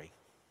story.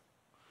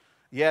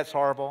 Yeah, it's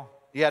horrible.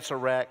 Yeah, it's a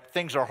wreck.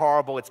 Things are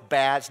horrible. It's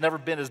bad. It's never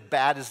been as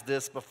bad as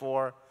this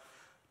before.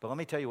 But let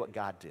me tell you what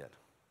God did.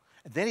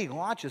 And then he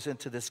launches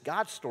into this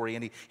God story,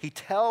 and he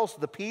tells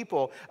the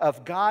people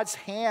of God's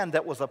hand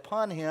that was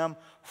upon him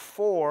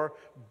for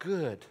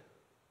good.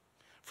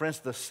 Friends,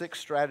 the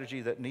sixth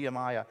strategy that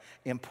Nehemiah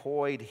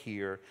employed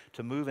here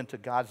to move into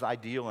God's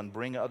ideal and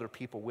bring other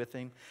people with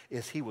him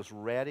is he was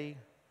ready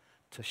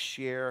to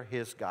share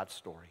his God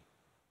story.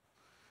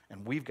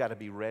 And we've got to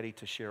be ready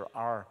to share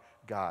our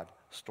God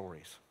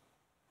stories.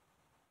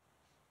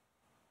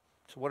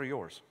 So what are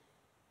yours?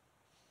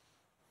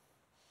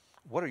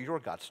 What are your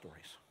God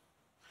stories?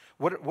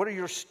 What are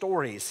your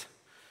stories?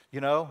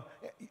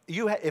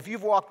 If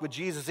you've walked with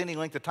Jesus any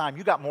length of time,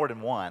 you got more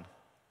than one.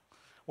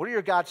 What are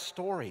your God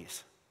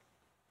stories?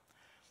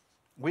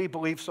 We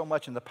believe so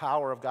much in the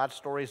power of God's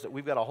stories that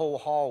we've got a whole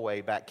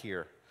hallway back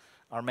here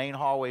our main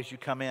hallway as you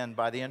come in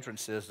by the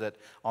entrances, that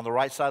on the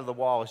right side of the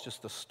wall is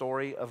just the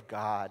story of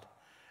God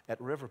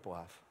at River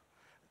Bluff,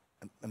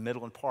 in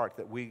Midland Park,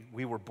 that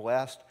we were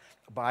blessed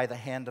by the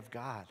hand of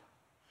God.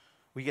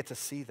 We get to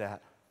see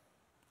that.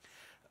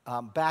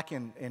 Back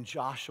in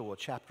Joshua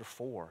chapter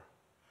 4.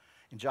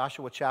 In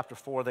Joshua chapter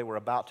 4, they were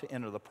about to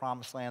enter the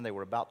promised land. They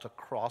were about to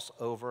cross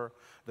over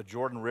the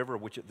Jordan River,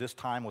 which at this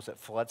time was at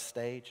flood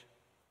stage.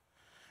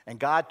 And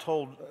God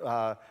told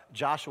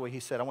Joshua, he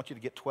said, I want you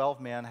to get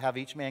 12 men, have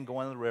each man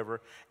go into the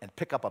river and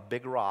pick up a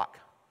big rock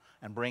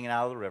and bring it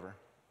out of the river.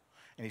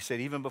 And he said,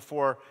 even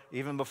before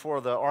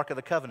the Ark of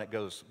the Covenant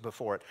goes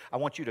before it, I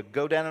want you to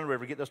go down in the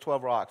river, get those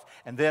 12 rocks,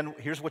 and then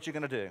here's what you're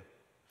going to do.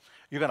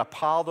 You're going to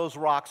pile those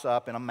rocks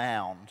up in a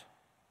mound,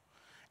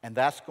 and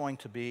that's going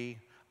to be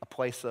a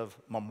place of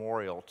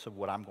memorial to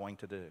what I'm going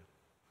to do.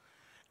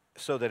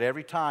 So that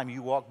every time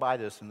you walk by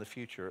this in the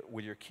future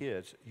with your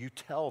kids, you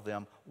tell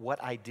them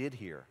what I did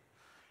here,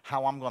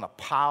 how I'm going to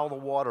pile the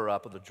water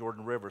up of the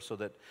Jordan River so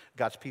that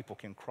God's people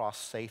can cross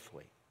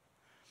safely.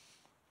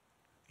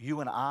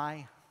 You and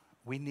I,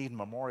 we need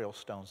memorial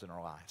stones in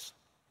our lives.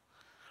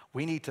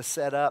 We need to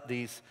set up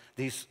these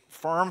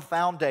firm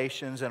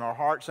foundations in our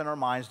hearts and our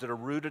minds that are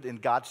rooted in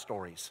God's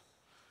stories.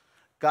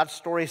 God's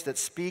stories that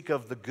speak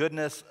of the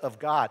goodness of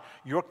God.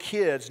 Your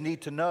kids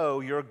need to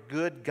know your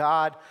good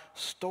God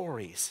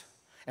stories.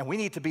 And we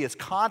need to be as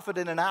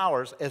confident in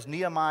ours as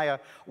Nehemiah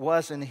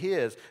was in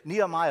his.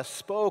 Nehemiah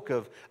spoke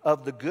of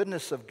the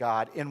goodness of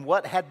God in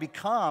what had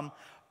become,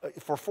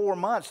 for 4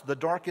 months, the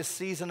darkest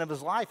season of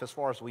his life, as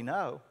far as we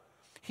know.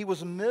 He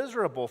was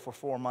miserable for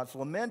 4 months,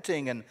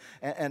 lamenting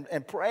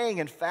and praying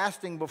and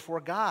fasting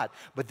before God.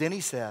 But then he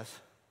says,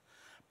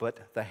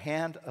 but the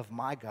hand of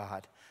my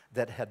God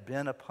that had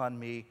been upon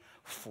me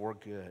for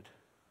good.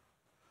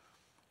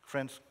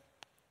 Friends,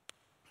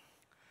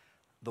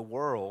 the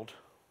world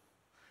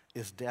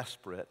is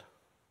desperate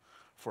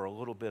for a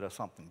little bit of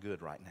something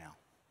good right now.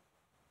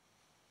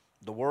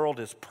 The world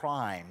is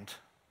primed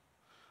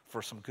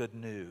for some good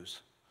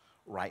news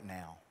right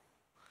now.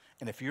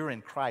 And if you're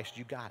in Christ,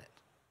 you got it.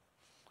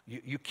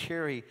 You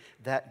carry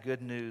that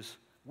good news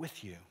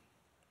with you.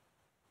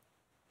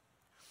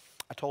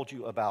 I told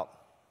you about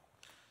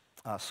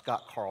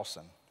Scott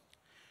Carlson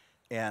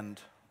and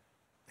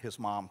his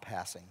mom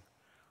passing.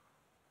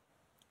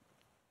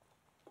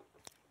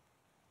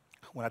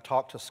 When I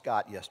talked to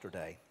Scott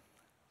yesterday,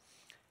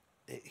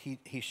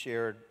 he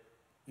shared,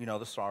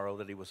 the sorrow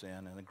that he was in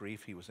and the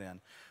grief he was in.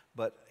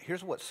 But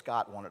here's what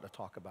Scott wanted to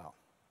talk about.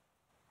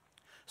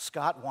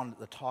 Scott wanted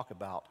to talk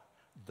about,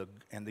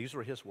 and these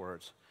were his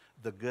words,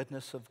 the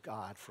goodness of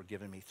God for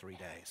giving me 3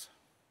 days.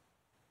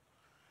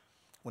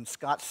 When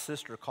Scott's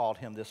sister called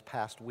him this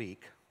past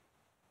week,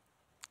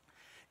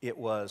 it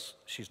was,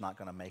 she's not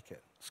going to make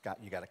it. Scott,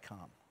 you got to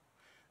come.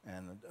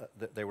 And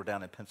they were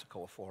down in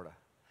Pensacola, Florida.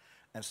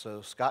 And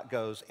so Scott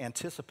goes,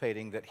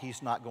 anticipating that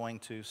he's not going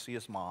to see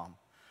his mom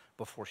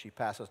before she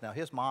passes. Now,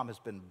 his mom has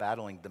been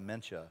battling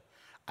dementia,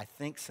 I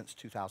think, since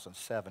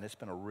 2007. It's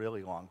been a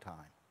really long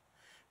time.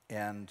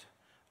 And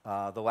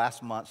the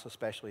last months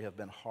especially have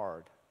been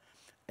hard.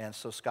 And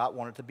so Scott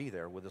wanted to be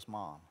there with his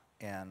mom.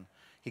 And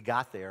he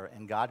got there,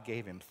 and God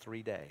gave him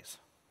 3 days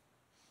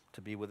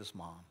to be with his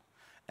mom,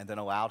 and then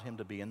allowed him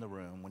to be in the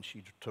room when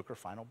she took her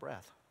final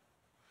breath.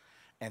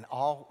 And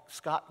all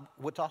Scott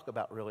would talk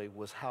about really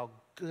was how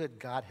good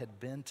God had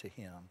been to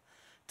him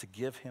to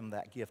give him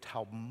that gift,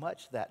 how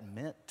much that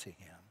meant to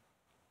him.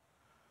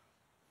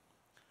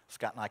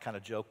 Scott and I kind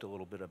of joked a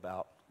little bit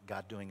about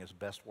God doing his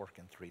best work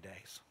in 3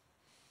 days,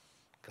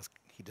 because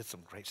he did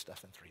some great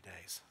stuff in 3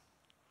 days.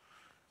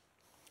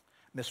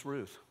 Miss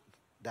Ruth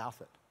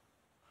Douthit,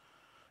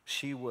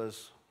 she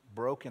was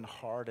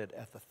brokenhearted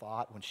at the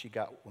thought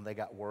when they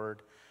got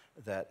word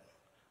that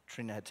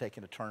Trina had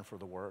taken a turn for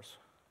the worse.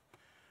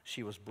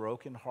 She was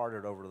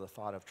brokenhearted over the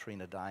thought of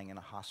Trina dying in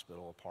a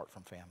hospital apart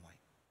from family.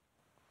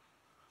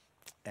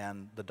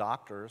 And the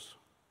doctors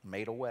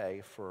made a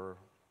way for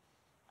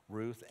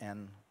Ruth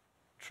and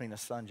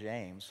Trina's son,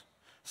 James.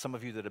 Some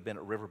of you that have been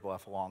at River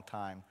Bluff a long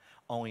time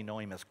only know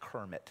him as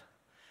Kermit.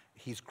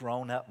 He's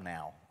grown up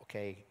now,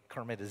 okay?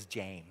 Kermit is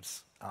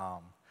James.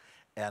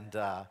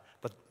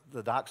 But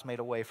the docs made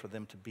a way for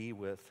them to be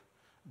with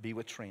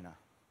Trina.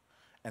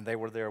 And they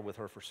were there with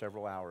her for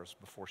several hours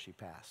before she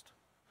passed.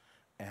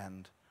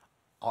 And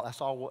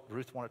that's all what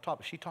Ruth wanted to talk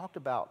about. She talked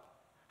about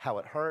how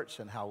it hurts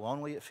and how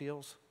lonely it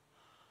feels.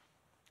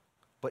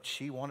 But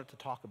she wanted to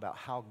talk about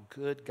how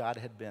good God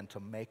had been to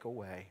make a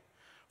way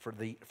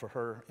for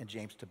her and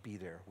James to be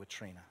there with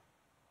Trina.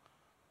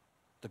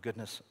 The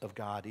goodness of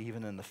God,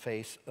 even in the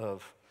face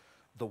of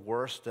the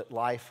worst that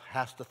life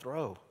has to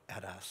throw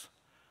at us.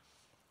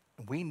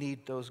 We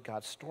need those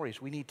God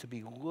stories. We need to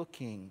be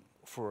looking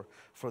for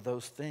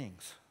those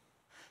things.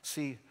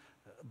 See,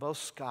 both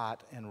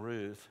Scott and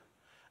Ruth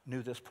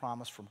knew this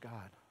promise from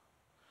God,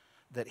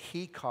 that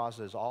he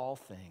causes all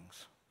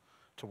things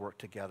to work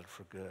together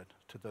for good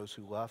to those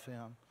who love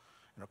him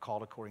and are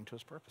called according to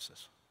his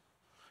purposes.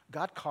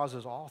 God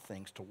causes all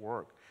things to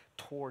work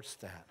towards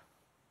that.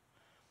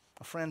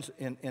 Friends,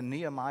 in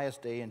Nehemiah's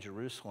day in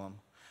Jerusalem,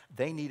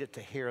 they needed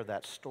to hear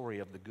that story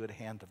of the good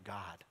hand of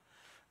God.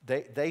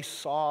 They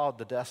saw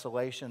the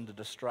desolation, the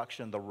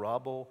destruction, the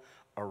rubble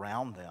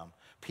around them.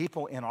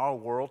 People in our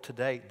world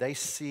today, they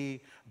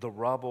see the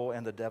rubble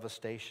and the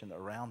devastation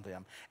around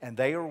them, and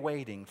they are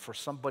waiting for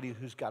somebody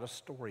who's got a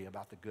story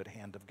about the good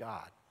hand of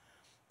God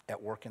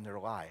at work in their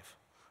life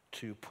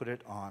to put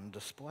it on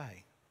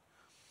display.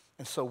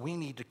 And so we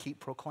need to keep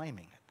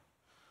proclaiming it,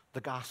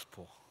 the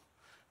gospel,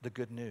 the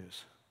good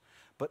news.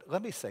 But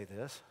let me say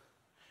this,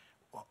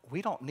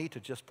 we don't need to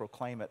just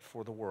proclaim it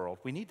for the world.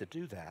 We need to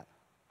do that,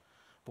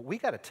 but we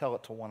got to tell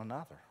it to one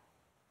another.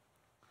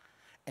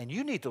 And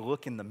you need to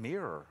look in the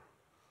mirror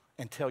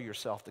and tell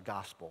yourself the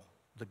gospel,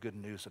 the good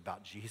news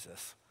about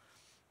Jesus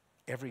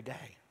every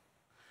day.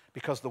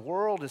 Because the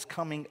world is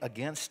coming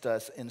against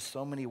us in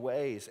so many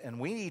ways, and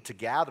we need to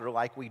gather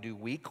like we do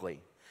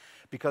weekly.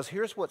 Because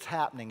here's what's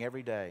happening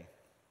every day.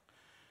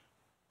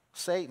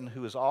 Satan,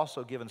 who is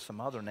also given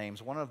some other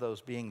names, one of those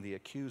being the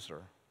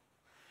accuser,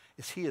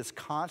 is he is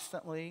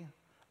constantly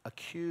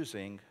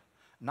accusing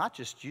not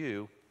just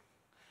you,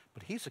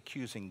 but he's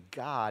accusing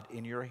God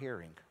in your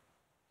hearing.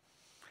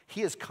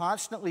 He is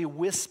constantly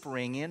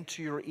whispering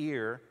into your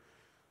ear,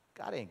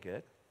 God ain't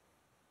good.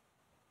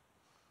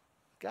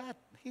 God,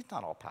 he's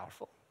not all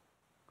powerful.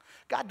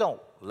 God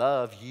don't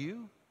love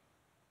you.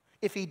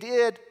 If he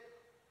did,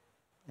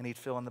 and he'd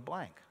fill in the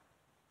blank.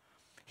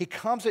 He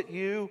comes at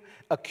you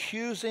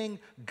accusing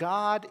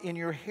God in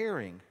your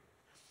hearing.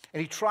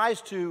 And he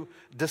tries to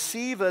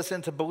deceive us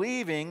into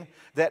believing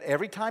that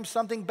every time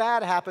something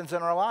bad happens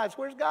in our lives,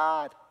 where's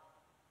God?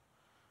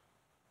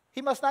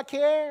 He must not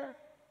care.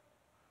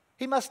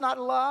 He must not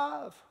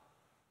love.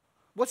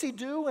 What's he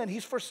doing?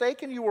 He's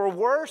forsaken you, or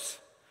worse.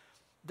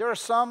 There are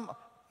some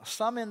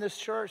in this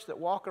church that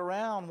walk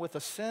around with a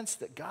sense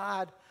that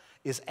God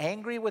is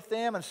angry with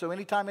them, and so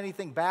anytime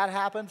anything bad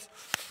happens,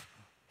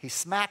 he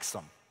smacks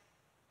them.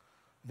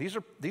 These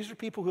are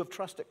people who have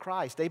trusted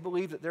Christ. They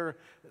believe that they're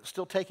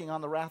still taking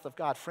on the wrath of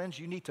God. Friends,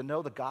 you need to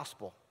know the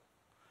gospel.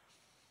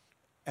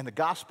 And the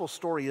gospel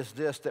story is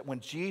this, that when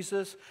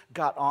Jesus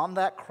got on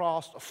that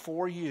cross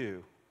for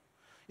you,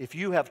 if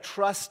you have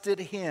trusted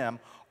him,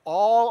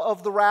 all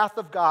of the wrath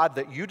of God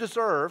that you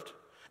deserved,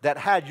 that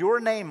had your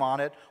name on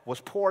it,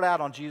 was poured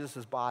out on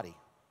Jesus' body.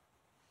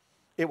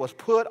 It was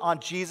put on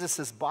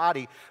Jesus'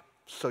 body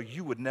so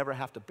you would never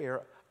have to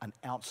bear an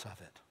ounce of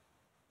it.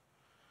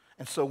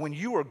 And so when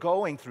you are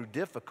going through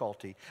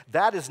difficulty,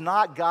 that is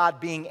not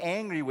God being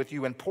angry with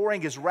you and pouring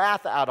his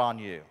wrath out on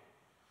you.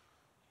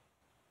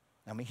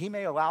 I mean, he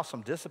may allow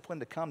some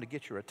discipline to come to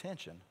get your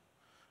attention,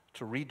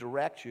 to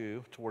redirect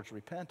you towards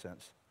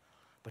repentance,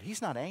 but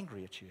he's not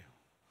angry at you.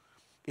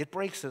 It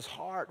breaks his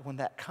heart when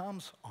that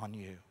comes on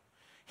you.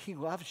 He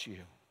loves you.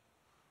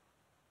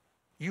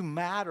 You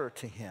matter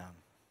to him.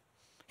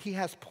 He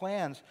has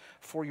plans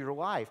for your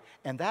life.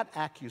 And that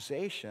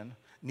accusation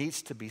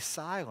needs to be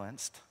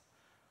silenced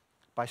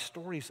by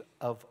stories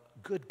of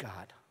good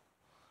God.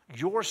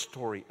 Your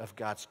story of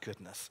God's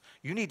goodness.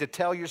 You need to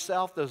tell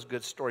yourself those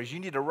good stories. You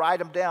need to write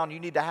them down. You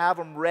need to have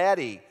them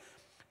ready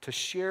to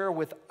share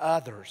with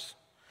others.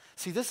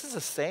 See, this is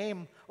the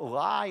same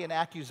lie and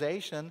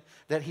accusation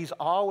that he's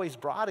always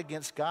brought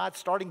against God,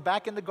 starting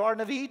back in the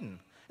Garden of Eden.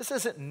 This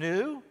isn't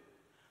new.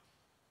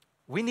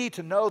 We need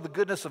to know the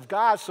goodness of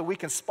God so we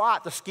can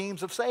spot the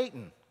schemes of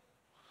Satan.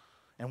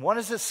 And one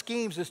of his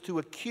schemes is to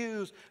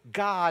accuse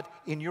God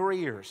in your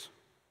ears.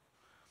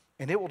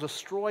 And it will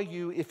destroy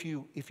you if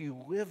you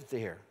live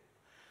there.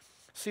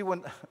 See,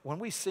 when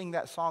we sing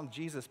that song,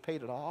 Jesus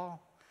paid it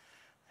all,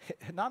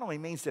 it not only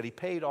means that he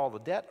paid all the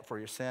debt for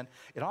your sin,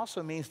 it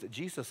also means that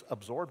Jesus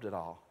absorbed it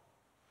all.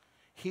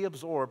 He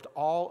absorbed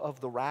all of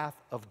the wrath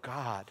of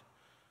God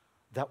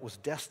that was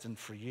destined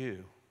for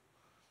you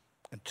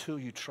until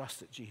you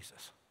trusted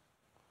Jesus.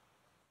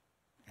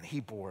 And he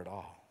bore it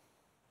all.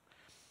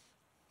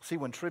 See,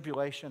 when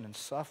tribulation and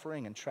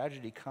suffering and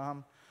tragedy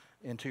come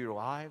into your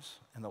lives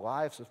and the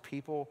lives of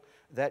people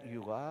that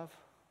you love,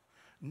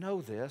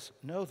 know this,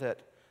 know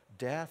that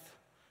death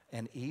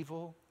and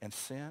evil and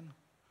sin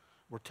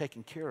were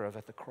taken care of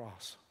at the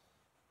cross.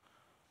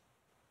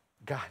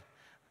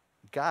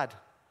 God's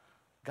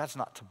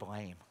not to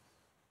blame.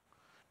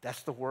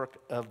 That's the work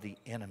of the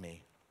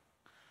enemy.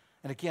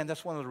 And again,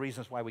 that's one of the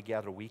reasons why we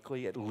gather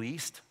weekly, at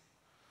least,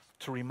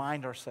 to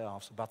remind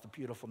ourselves about the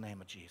beautiful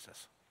name of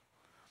Jesus,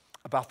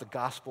 about the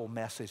gospel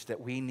message that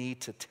we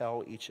need to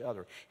tell each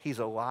other. He's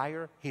a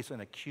liar. He's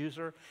an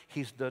accuser.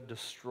 He's the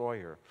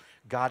destroyer.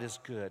 God is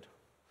good.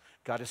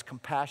 God is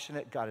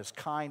compassionate. God is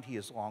kind. He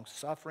is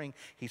long-suffering.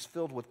 He's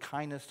filled with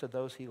kindness to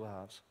those he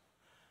loves.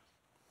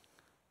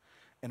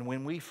 And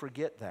when we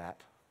forget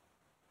that,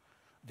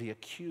 the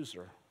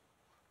accuser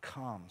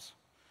comes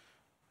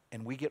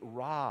and we get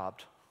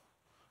robbed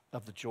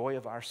of the joy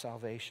of our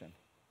salvation.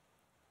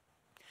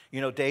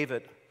 You know,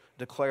 David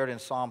declared in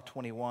Psalm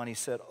 21, he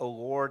said, "O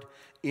Lord,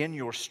 in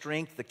your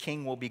strength the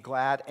king will be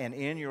glad, and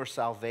in your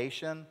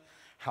salvation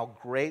how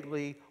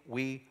greatly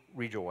we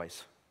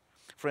rejoice."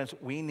 Friends,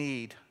 we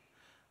need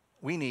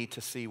we need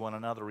to see one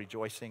another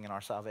rejoicing in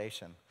our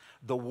salvation.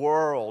 The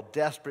world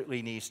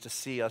desperately needs to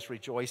see us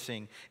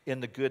rejoicing in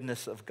the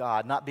goodness of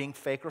God, not being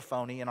fake or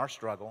phony in our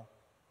struggle,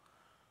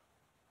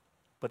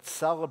 but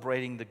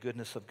celebrating the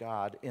goodness of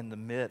God in the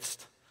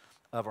midst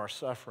of our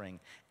suffering.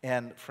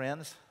 And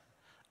friends,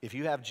 if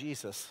you have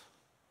Jesus,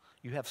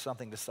 you have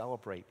something to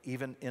celebrate,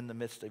 even in the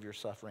midst of your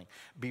suffering.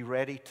 Be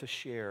ready to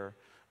share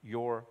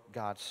your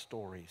God's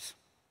stories.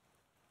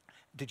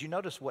 Did you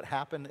notice what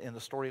happened in the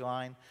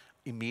storyline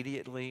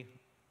immediately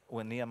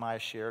when Nehemiah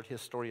shared his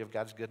story of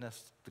God's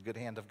goodness, the good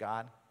hand of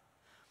God?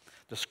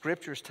 The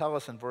scriptures tell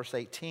us in verse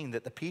 18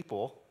 that the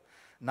people,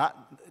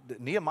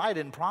 Nehemiah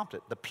didn't prompt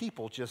it, the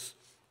people just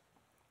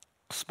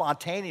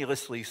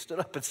spontaneously stood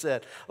up and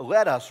said,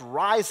 "Let us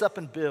rise up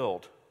and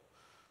build."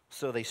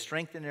 So they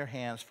strengthened their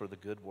hands for the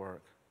good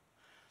work.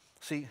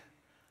 See,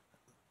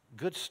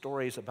 good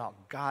stories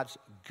about God's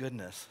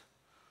goodness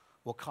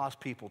will cause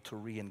people to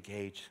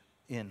re-engage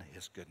in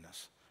his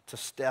goodness, to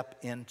step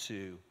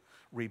into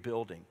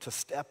rebuilding, to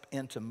step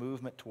into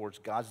movement towards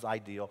God's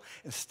ideal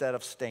instead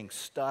of staying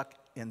stuck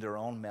in their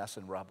own mess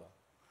and rubble.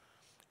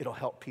 It'll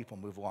help people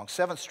move along.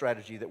 Seventh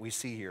strategy that we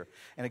see here,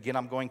 and again,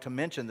 I'm going to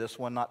mention this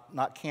one,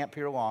 not camp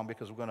here long,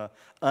 because we're going to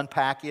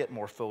unpack it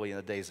more fully in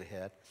the days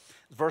ahead.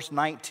 Verse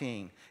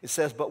 19, it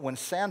says, "But when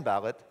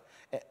Sanballat,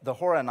 the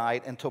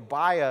Horonite, and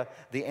Tobiah,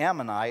 the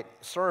Ammonite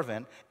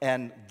servant,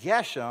 and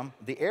Geshem,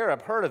 the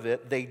Arab, heard of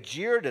it, they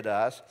jeered at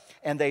us,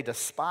 and they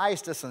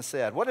despised us and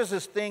said, 'What is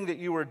this thing that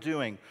you are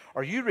doing?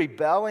 Are you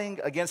rebelling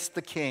against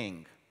the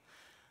king?'"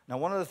 Now,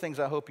 one of the things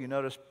I hope you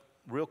notice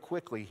real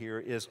quickly here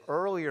is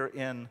earlier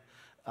in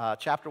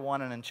chapter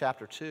 1 and in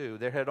chapter 2,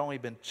 there had only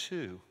been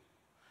 2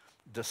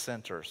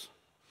 dissenters.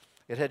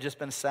 It had just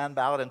been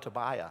Sanballat and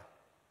Tobiah.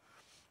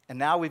 And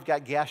now we've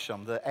got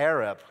Geshem, the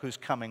Arab, who's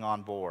coming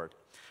on board.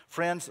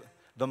 Friends,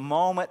 the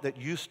moment that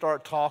you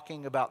start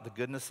talking about the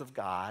goodness of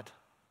God,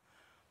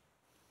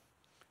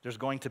 there's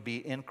going to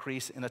be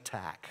increase in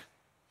attack.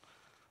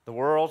 The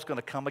world's going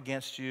to come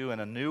against you in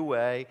a new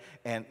way,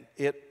 and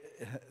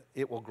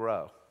it will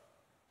grow.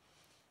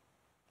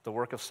 The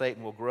work of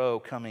Satan will grow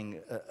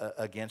coming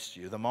against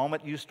you. The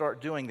moment you start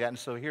doing that, and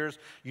so you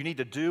need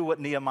to do what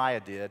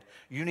Nehemiah did.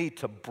 You need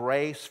to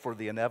brace for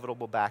the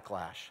inevitable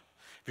backlash.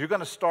 If you're going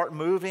to start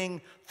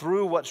moving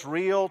through what's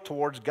real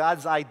towards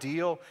God's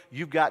ideal,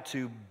 you've got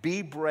to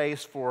be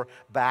braced for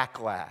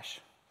backlash.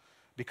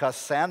 Because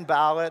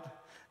Sanballat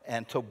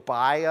and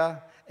Tobiah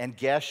and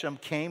Geshem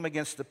came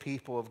against the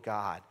people of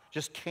God,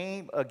 just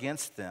came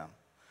against them.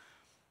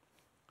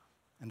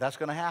 And that's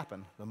going to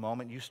happen the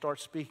moment you start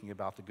speaking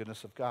about the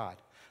goodness of God,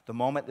 the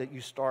moment that you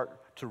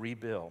start to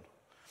rebuild,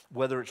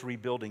 whether it's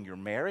rebuilding your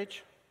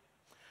marriage,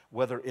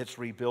 whether it's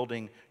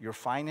rebuilding your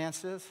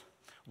finances,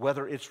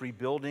 whether it's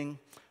rebuilding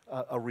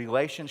a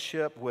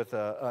relationship with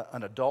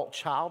an adult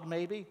child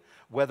maybe,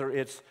 whether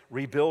it's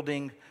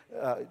rebuilding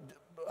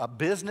a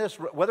business,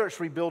 whether it's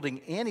rebuilding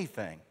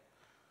anything,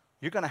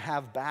 you're going to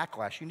have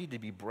backlash. You need to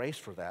be braced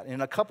for that. In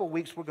a couple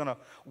weeks, we're going to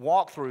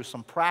walk through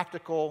some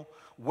practical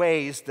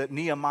ways that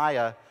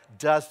Nehemiah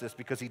does this,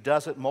 because he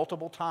does it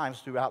multiple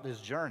times throughout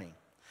his journey.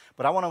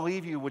 But I want to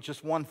leave you with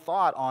just one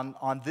thought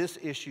on this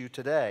issue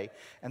today.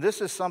 And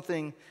this is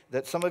something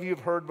that some of you have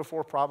heard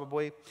before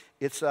probably.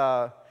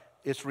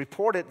 It's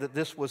reported that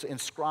this was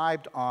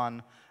inscribed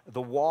on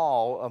the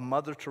wall of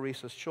Mother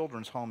Teresa's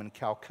children's home in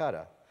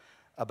Calcutta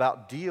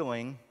about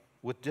dealing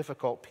with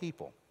difficult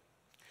people.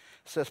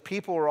 It says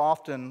people are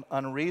often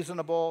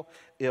unreasonable,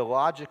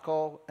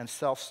 illogical, and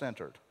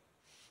self-centered.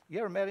 You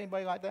ever met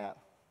anybody like that?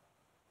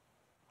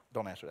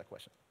 Don't answer that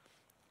question.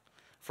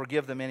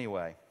 Forgive them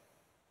anyway.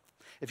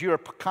 If you are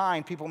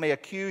kind, people may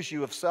accuse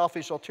you of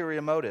selfish,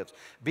 ulterior motives.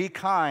 Be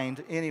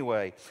kind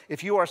anyway.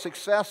 If you are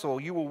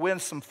successful, you will win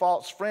some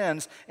false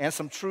friends and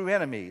some true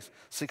enemies.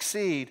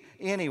 Succeed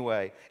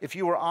anyway. If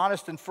you are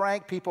honest and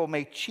frank, people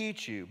may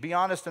cheat you. Be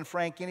honest and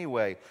frank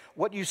anyway.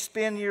 What you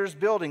spend years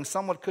building,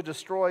 someone could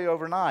destroy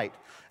overnight.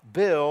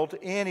 Build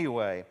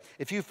anyway.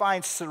 If you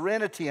find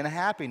serenity and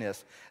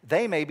happiness,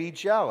 they may be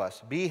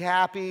jealous. Be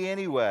happy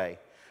anyway.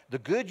 The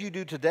good you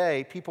do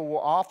today, people will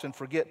often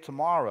forget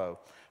tomorrow.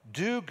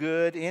 Do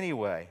good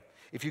anyway.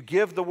 If you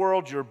give the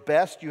world your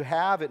best you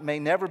have, it may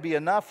never be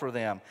enough for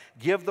them.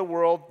 Give the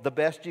world the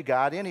best you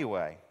got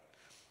anyway.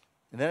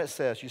 And then it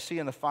says, you see,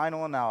 in the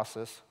final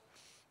analysis,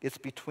 it's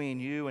between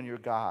you and your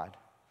God.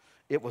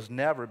 It was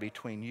never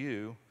between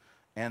you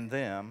and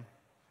them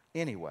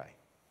anyway.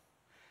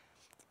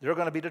 There are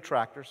going to be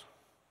detractors.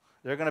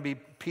 There are going to be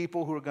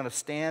people who are going to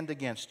stand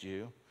against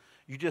you.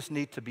 You just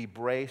need to be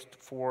braced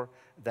for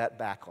that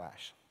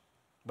backlash.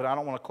 But I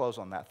don't want to close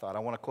on that thought. I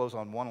want to close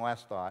on one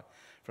last thought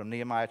from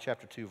Nehemiah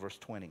chapter 2, verse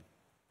 20.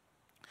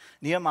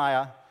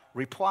 Nehemiah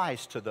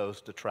replies to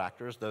those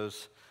detractors,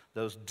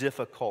 those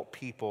difficult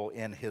people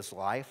in his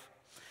life.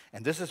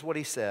 And this is what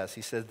he says.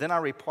 He says, "Then I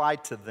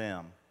replied to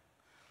them,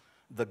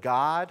 the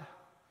God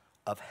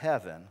of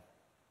heaven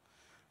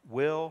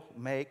will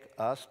make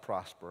us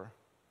prosper,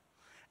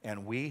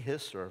 and we,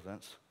 his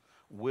servants,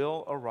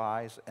 will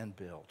arise and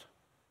build."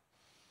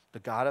 the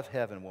God of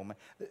heaven will.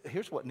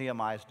 Here's what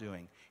Nehemiah is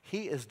doing.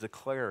 He is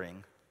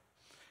declaring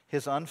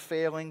his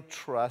unfailing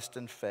trust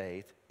and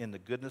faith in the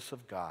goodness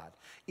of God.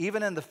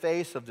 Even in the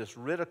face of this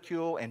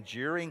ridicule and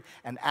jeering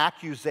and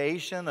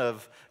accusation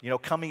of,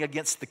 coming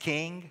against the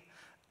king,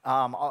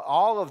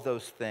 all of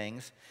those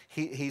things,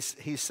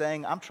 he's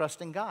saying, I'm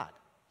trusting God.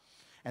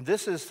 And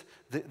this is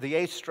the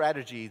eighth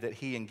strategy that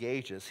he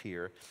engages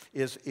here,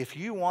 is if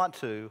you want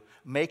to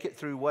make it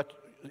through what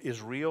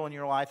is real in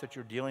your life that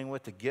you're dealing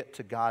with to get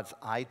to God's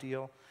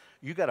ideal,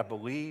 you got to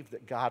believe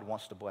that God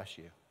wants to bless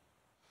you.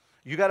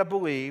 You got to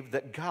believe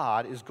that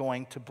God is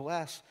going to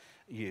bless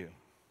you.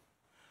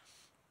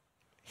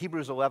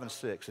 Hebrews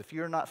 11:6. If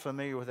you're not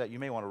familiar with that, you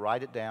may want to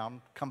write it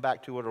down, come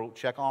back to it, or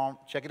check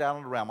it out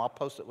on the realm. I'll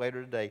post it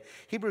later today.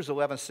 Hebrews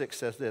 11:6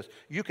 says this: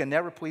 you can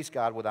never please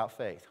God without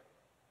faith,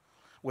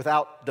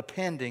 without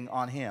depending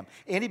on Him.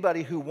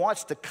 Anybody who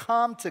wants to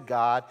come to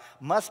God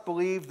must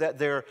believe that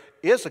there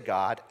is a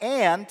God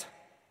and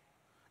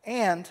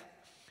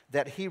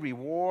that He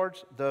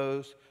rewards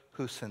those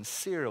who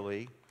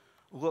sincerely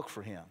look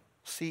for Him,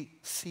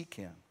 seek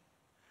Him.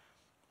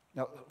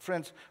 Now,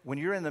 friends, when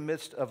you're in the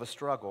midst of a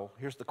struggle,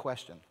 here's the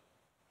question.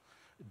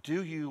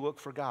 Do you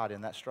look for God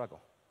in that struggle?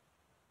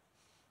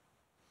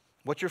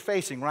 What you're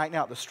facing right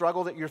now, the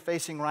struggle that you're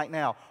facing right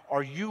now,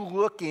 are you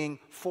looking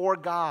for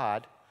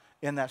God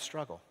in that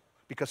struggle?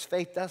 Because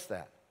faith does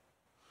that.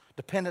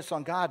 Dependence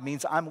on God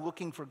means I'm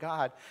looking for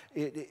God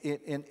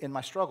in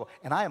my struggle,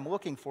 and I am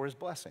looking for His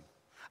blessing.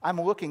 I'm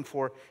looking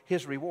for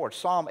His reward.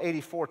 Psalm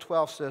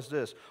 84:12 says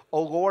this: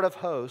 O Lord of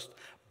hosts,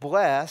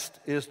 blessed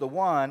is the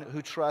one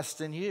who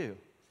trusts in you.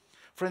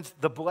 Friends,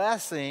 the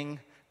blessing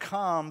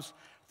comes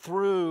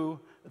through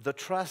the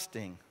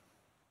trusting.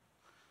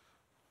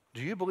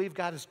 Do you believe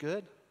God is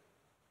good?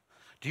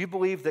 Do you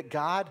believe that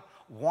God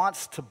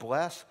wants to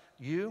bless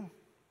you?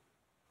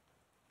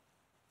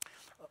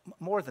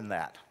 More than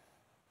that,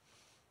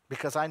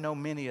 because I know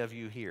many of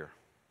you here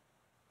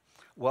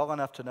well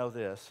enough to know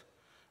this,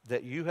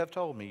 that you have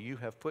told me you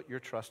have put your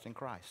trust in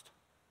Christ.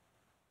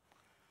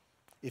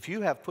 If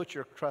you have put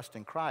your trust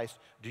in Christ,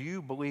 do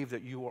you believe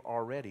that you are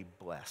already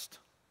blessed?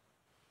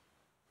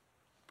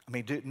 I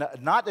mean,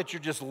 not that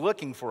you're just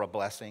looking for a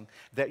blessing,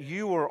 that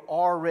you are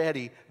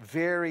already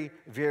very,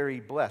 very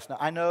blessed. Now,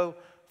 I know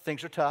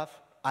things are tough.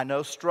 I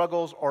know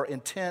struggles are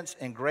intense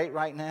and great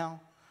right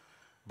now.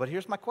 But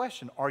here's my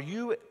question. Are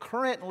you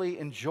currently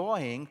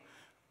enjoying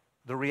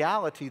the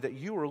reality that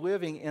you are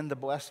living in the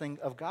blessing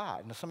of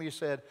God? Now, some of you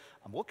said,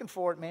 I'm looking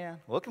for it, man,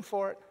 looking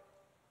for it.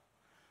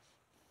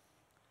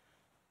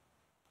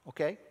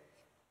 Okay,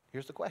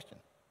 here's the question.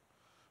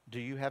 Do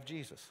you have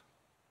Jesus?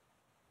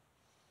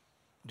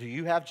 Do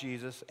you have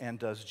Jesus, and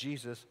does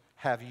Jesus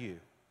have you?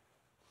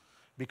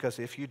 Because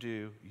if you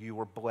do, you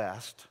are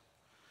blessed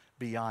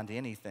beyond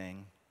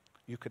anything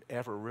you could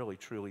ever really,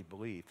 truly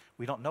believe.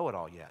 We don't know it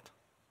all yet.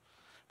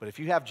 But if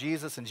you have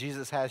Jesus and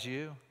Jesus has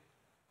you,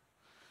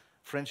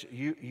 friends,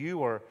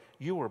 you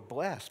are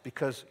blessed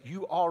because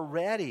you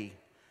already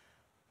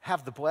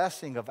have the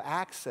blessing of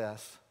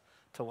access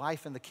to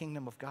life in the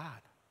kingdom of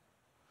God.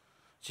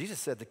 Jesus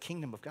said the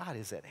kingdom of God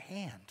is at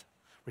hand.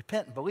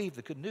 Repent and believe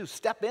the good news.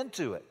 Step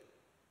into it.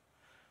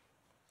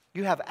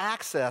 You have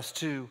access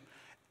to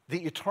the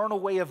eternal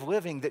way of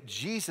living that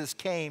Jesus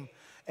came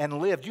and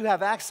lived. You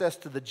have access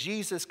to the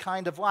Jesus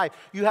kind of life.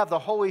 You have the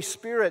Holy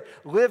Spirit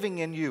living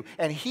in you.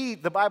 And He,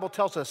 the Bible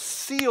tells us,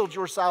 sealed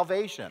your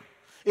salvation.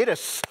 It is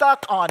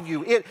stuck on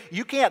you.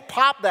 You can't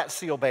pop that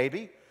seal,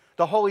 baby.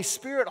 The Holy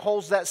Spirit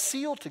holds that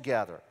seal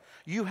together.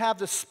 You have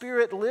the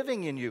Spirit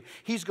living in you.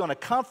 He's going to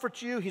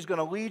comfort you. He's going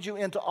to lead you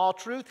into all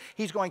truth.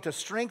 He's going to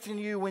strengthen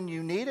you when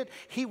you need it.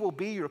 He will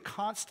be your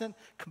constant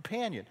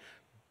companion.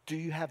 Do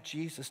you have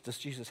Jesus? Does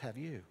Jesus have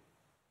you?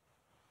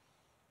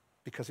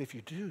 Because if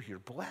you do, you're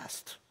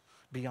blessed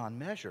beyond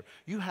measure.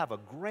 You have a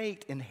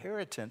great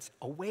inheritance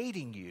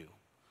awaiting you,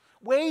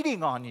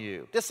 waiting on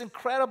you, this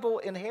incredible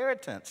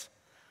inheritance.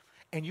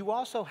 And you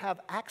also have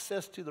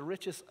access to the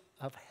riches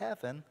of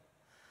heaven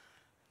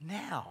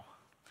now.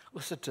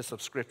 Listen to some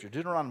scripture.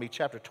 Deuteronomy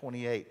chapter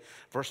 28,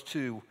 verse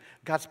 2.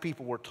 God's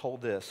people were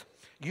told this: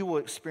 you will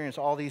experience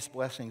all these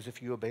blessings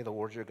if you obey the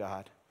Lord your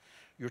God.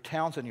 Your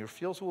towns and your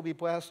fields will be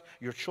blessed.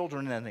 Your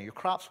children and your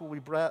crops will be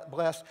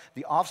blessed.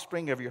 The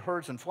offspring of your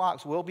herds and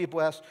flocks will be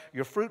blessed.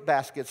 Your fruit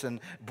baskets and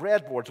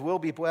breadboards will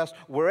be blessed.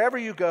 Wherever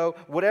you go,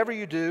 whatever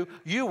you do,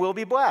 you will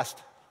be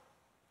blessed.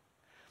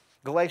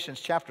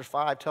 Galatians chapter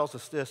 5 tells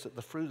us this, that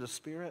the fruit of the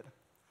Spirit,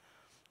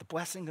 the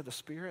blessing of the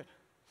Spirit,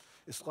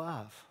 is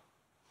love,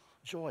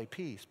 joy,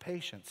 peace,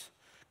 patience,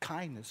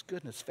 kindness,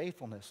 goodness,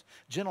 faithfulness,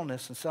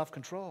 gentleness, and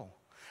self-control.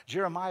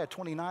 Jeremiah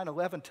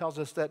 29:11 tells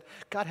us that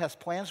God has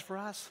plans for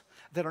us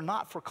that are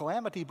not for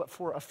calamity, but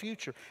for a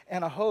future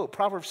and a hope.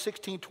 Proverbs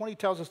 16:20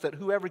 tells us that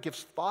whoever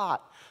gives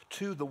thought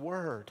to the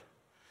word,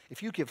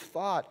 if you give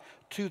thought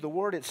to the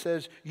word, it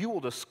says you will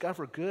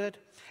discover good,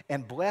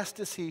 and blessed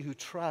is he who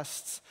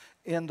trusts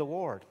in the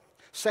Lord.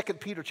 2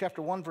 Peter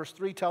chapter 1, verse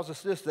 3 tells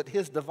us this, that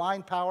his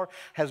divine power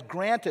has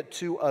granted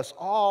to us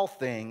all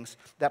things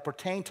that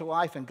pertain to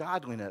life and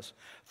godliness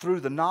through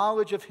the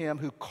knowledge of him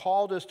who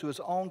called us to his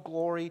own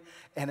glory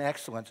and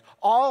excellence.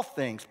 All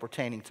things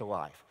pertaining to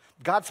life.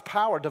 God's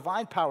power,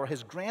 divine power,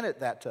 has granted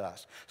that to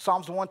us.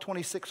 Psalms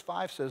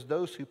 126:5 says,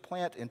 those who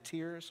plant in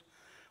tears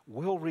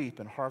will reap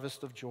and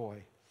harvest of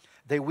joy.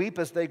 They weep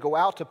as they go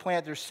out to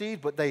plant their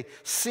seed, but they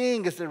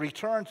sing as they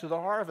return to the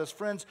harvest.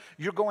 Friends,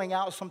 you're going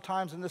out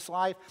sometimes in this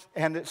life,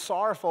 and it's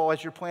sorrowful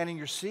as you're planting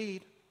your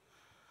seed,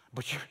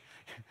 but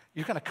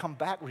you're going to come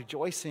back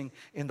rejoicing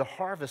in the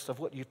harvest of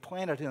what you've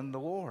planted in the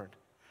Lord.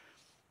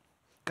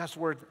 God's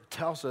word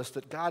tells us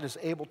that God is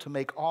able to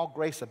make all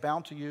grace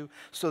abound to you,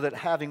 so that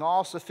having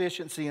all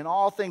sufficiency in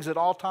all things at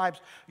all times,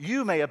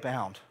 you may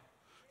abound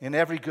in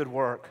every good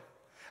work.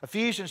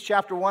 Ephesians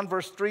chapter 1,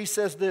 verse 3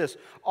 says this,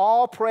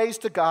 all praise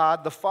to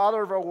God, the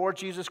Father of our Lord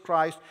Jesus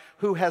Christ,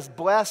 who has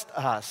blessed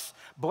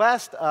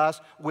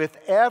us with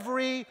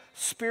every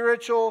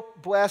spiritual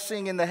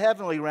blessing in the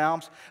heavenly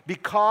realms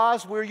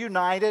because we're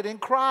united in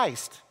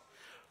Christ.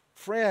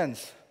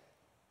 Friends,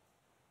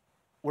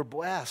 we're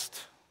blessed.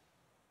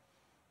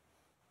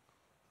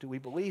 Do we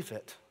believe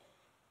it?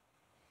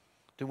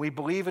 Do we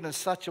believe it in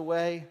such a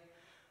way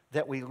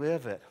that we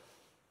live it?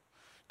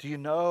 Do you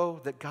know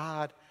that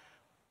God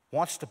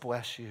wants to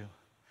bless you,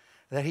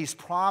 that he's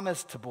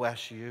promised to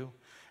bless you,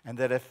 and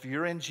that if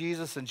you're in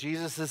Jesus and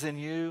Jesus is in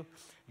you,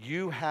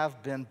 you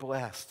have been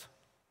blessed?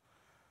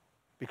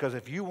 Because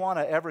if you want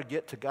to ever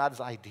get to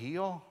God's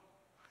ideal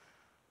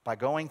by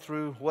going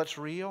through what's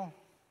real,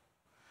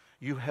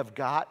 you have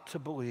got to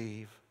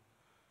believe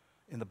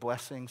in the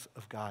blessings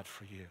of God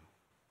for you.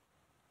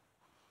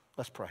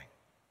 Let's pray.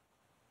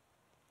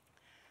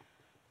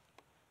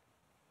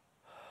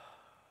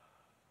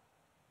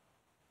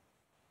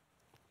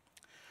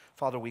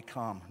 Father, we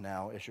come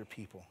now as your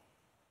people.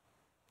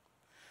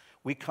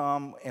 We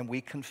come and we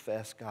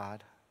confess,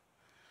 God,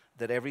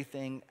 that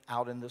everything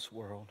out in this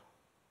world,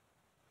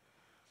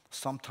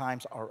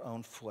 sometimes our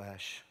own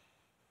flesh,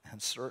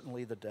 and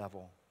certainly the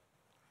devil,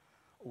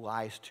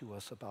 lies to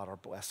us about our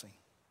blessing.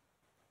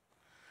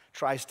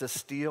 Tries to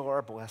steal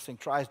our blessing,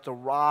 tries to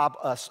rob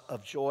us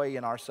of joy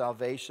in our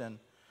salvation,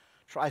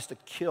 tries to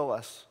kill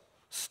us,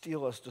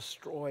 steal us,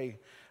 destroy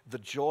the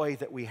joy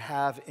that we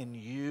have in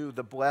you,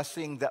 the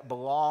blessing that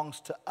belongs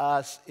to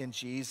us in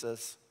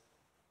Jesus.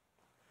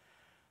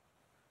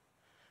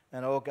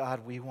 And oh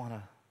God, we want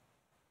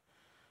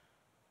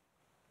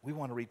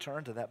to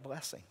return to that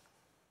blessing.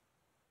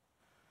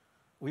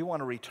 We want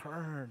to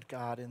return,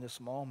 God, in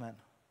this moment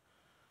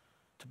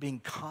to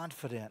being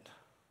confident,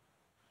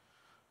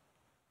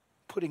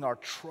 putting our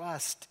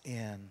trust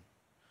in,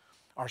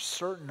 our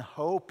certain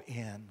hope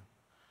in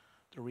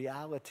the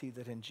reality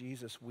that in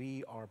Jesus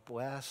we are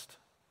blessed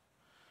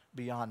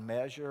beyond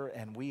measure,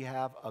 and we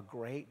have a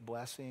great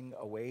blessing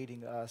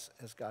awaiting us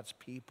as God's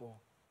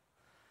people.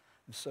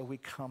 And so we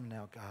come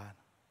now, God.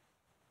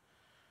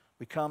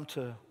 We come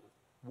to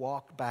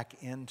walk back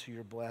into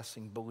your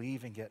blessing,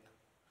 believing it,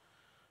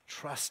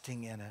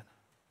 trusting in it,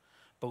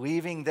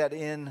 believing that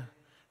in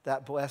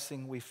that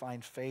blessing we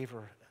find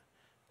favor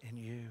in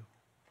you.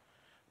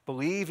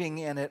 Believing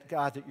in it,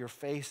 God, that your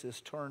face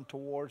is turned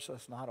towards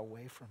us, not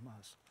away from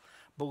us.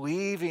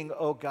 Believing,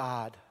 oh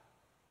God,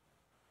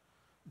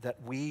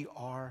 that we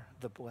are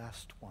the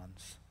blessed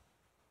ones.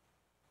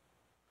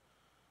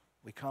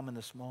 We come in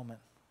this moment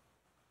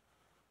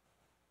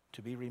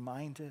to be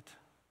reminded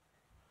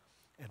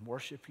and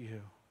worship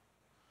you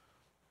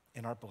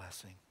in our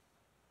blessing.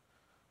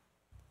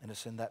 And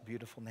it's in that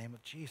beautiful name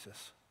of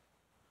Jesus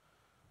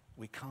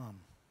we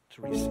come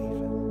to receive it.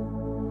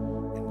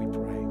 And we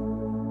pray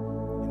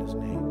in his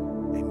name.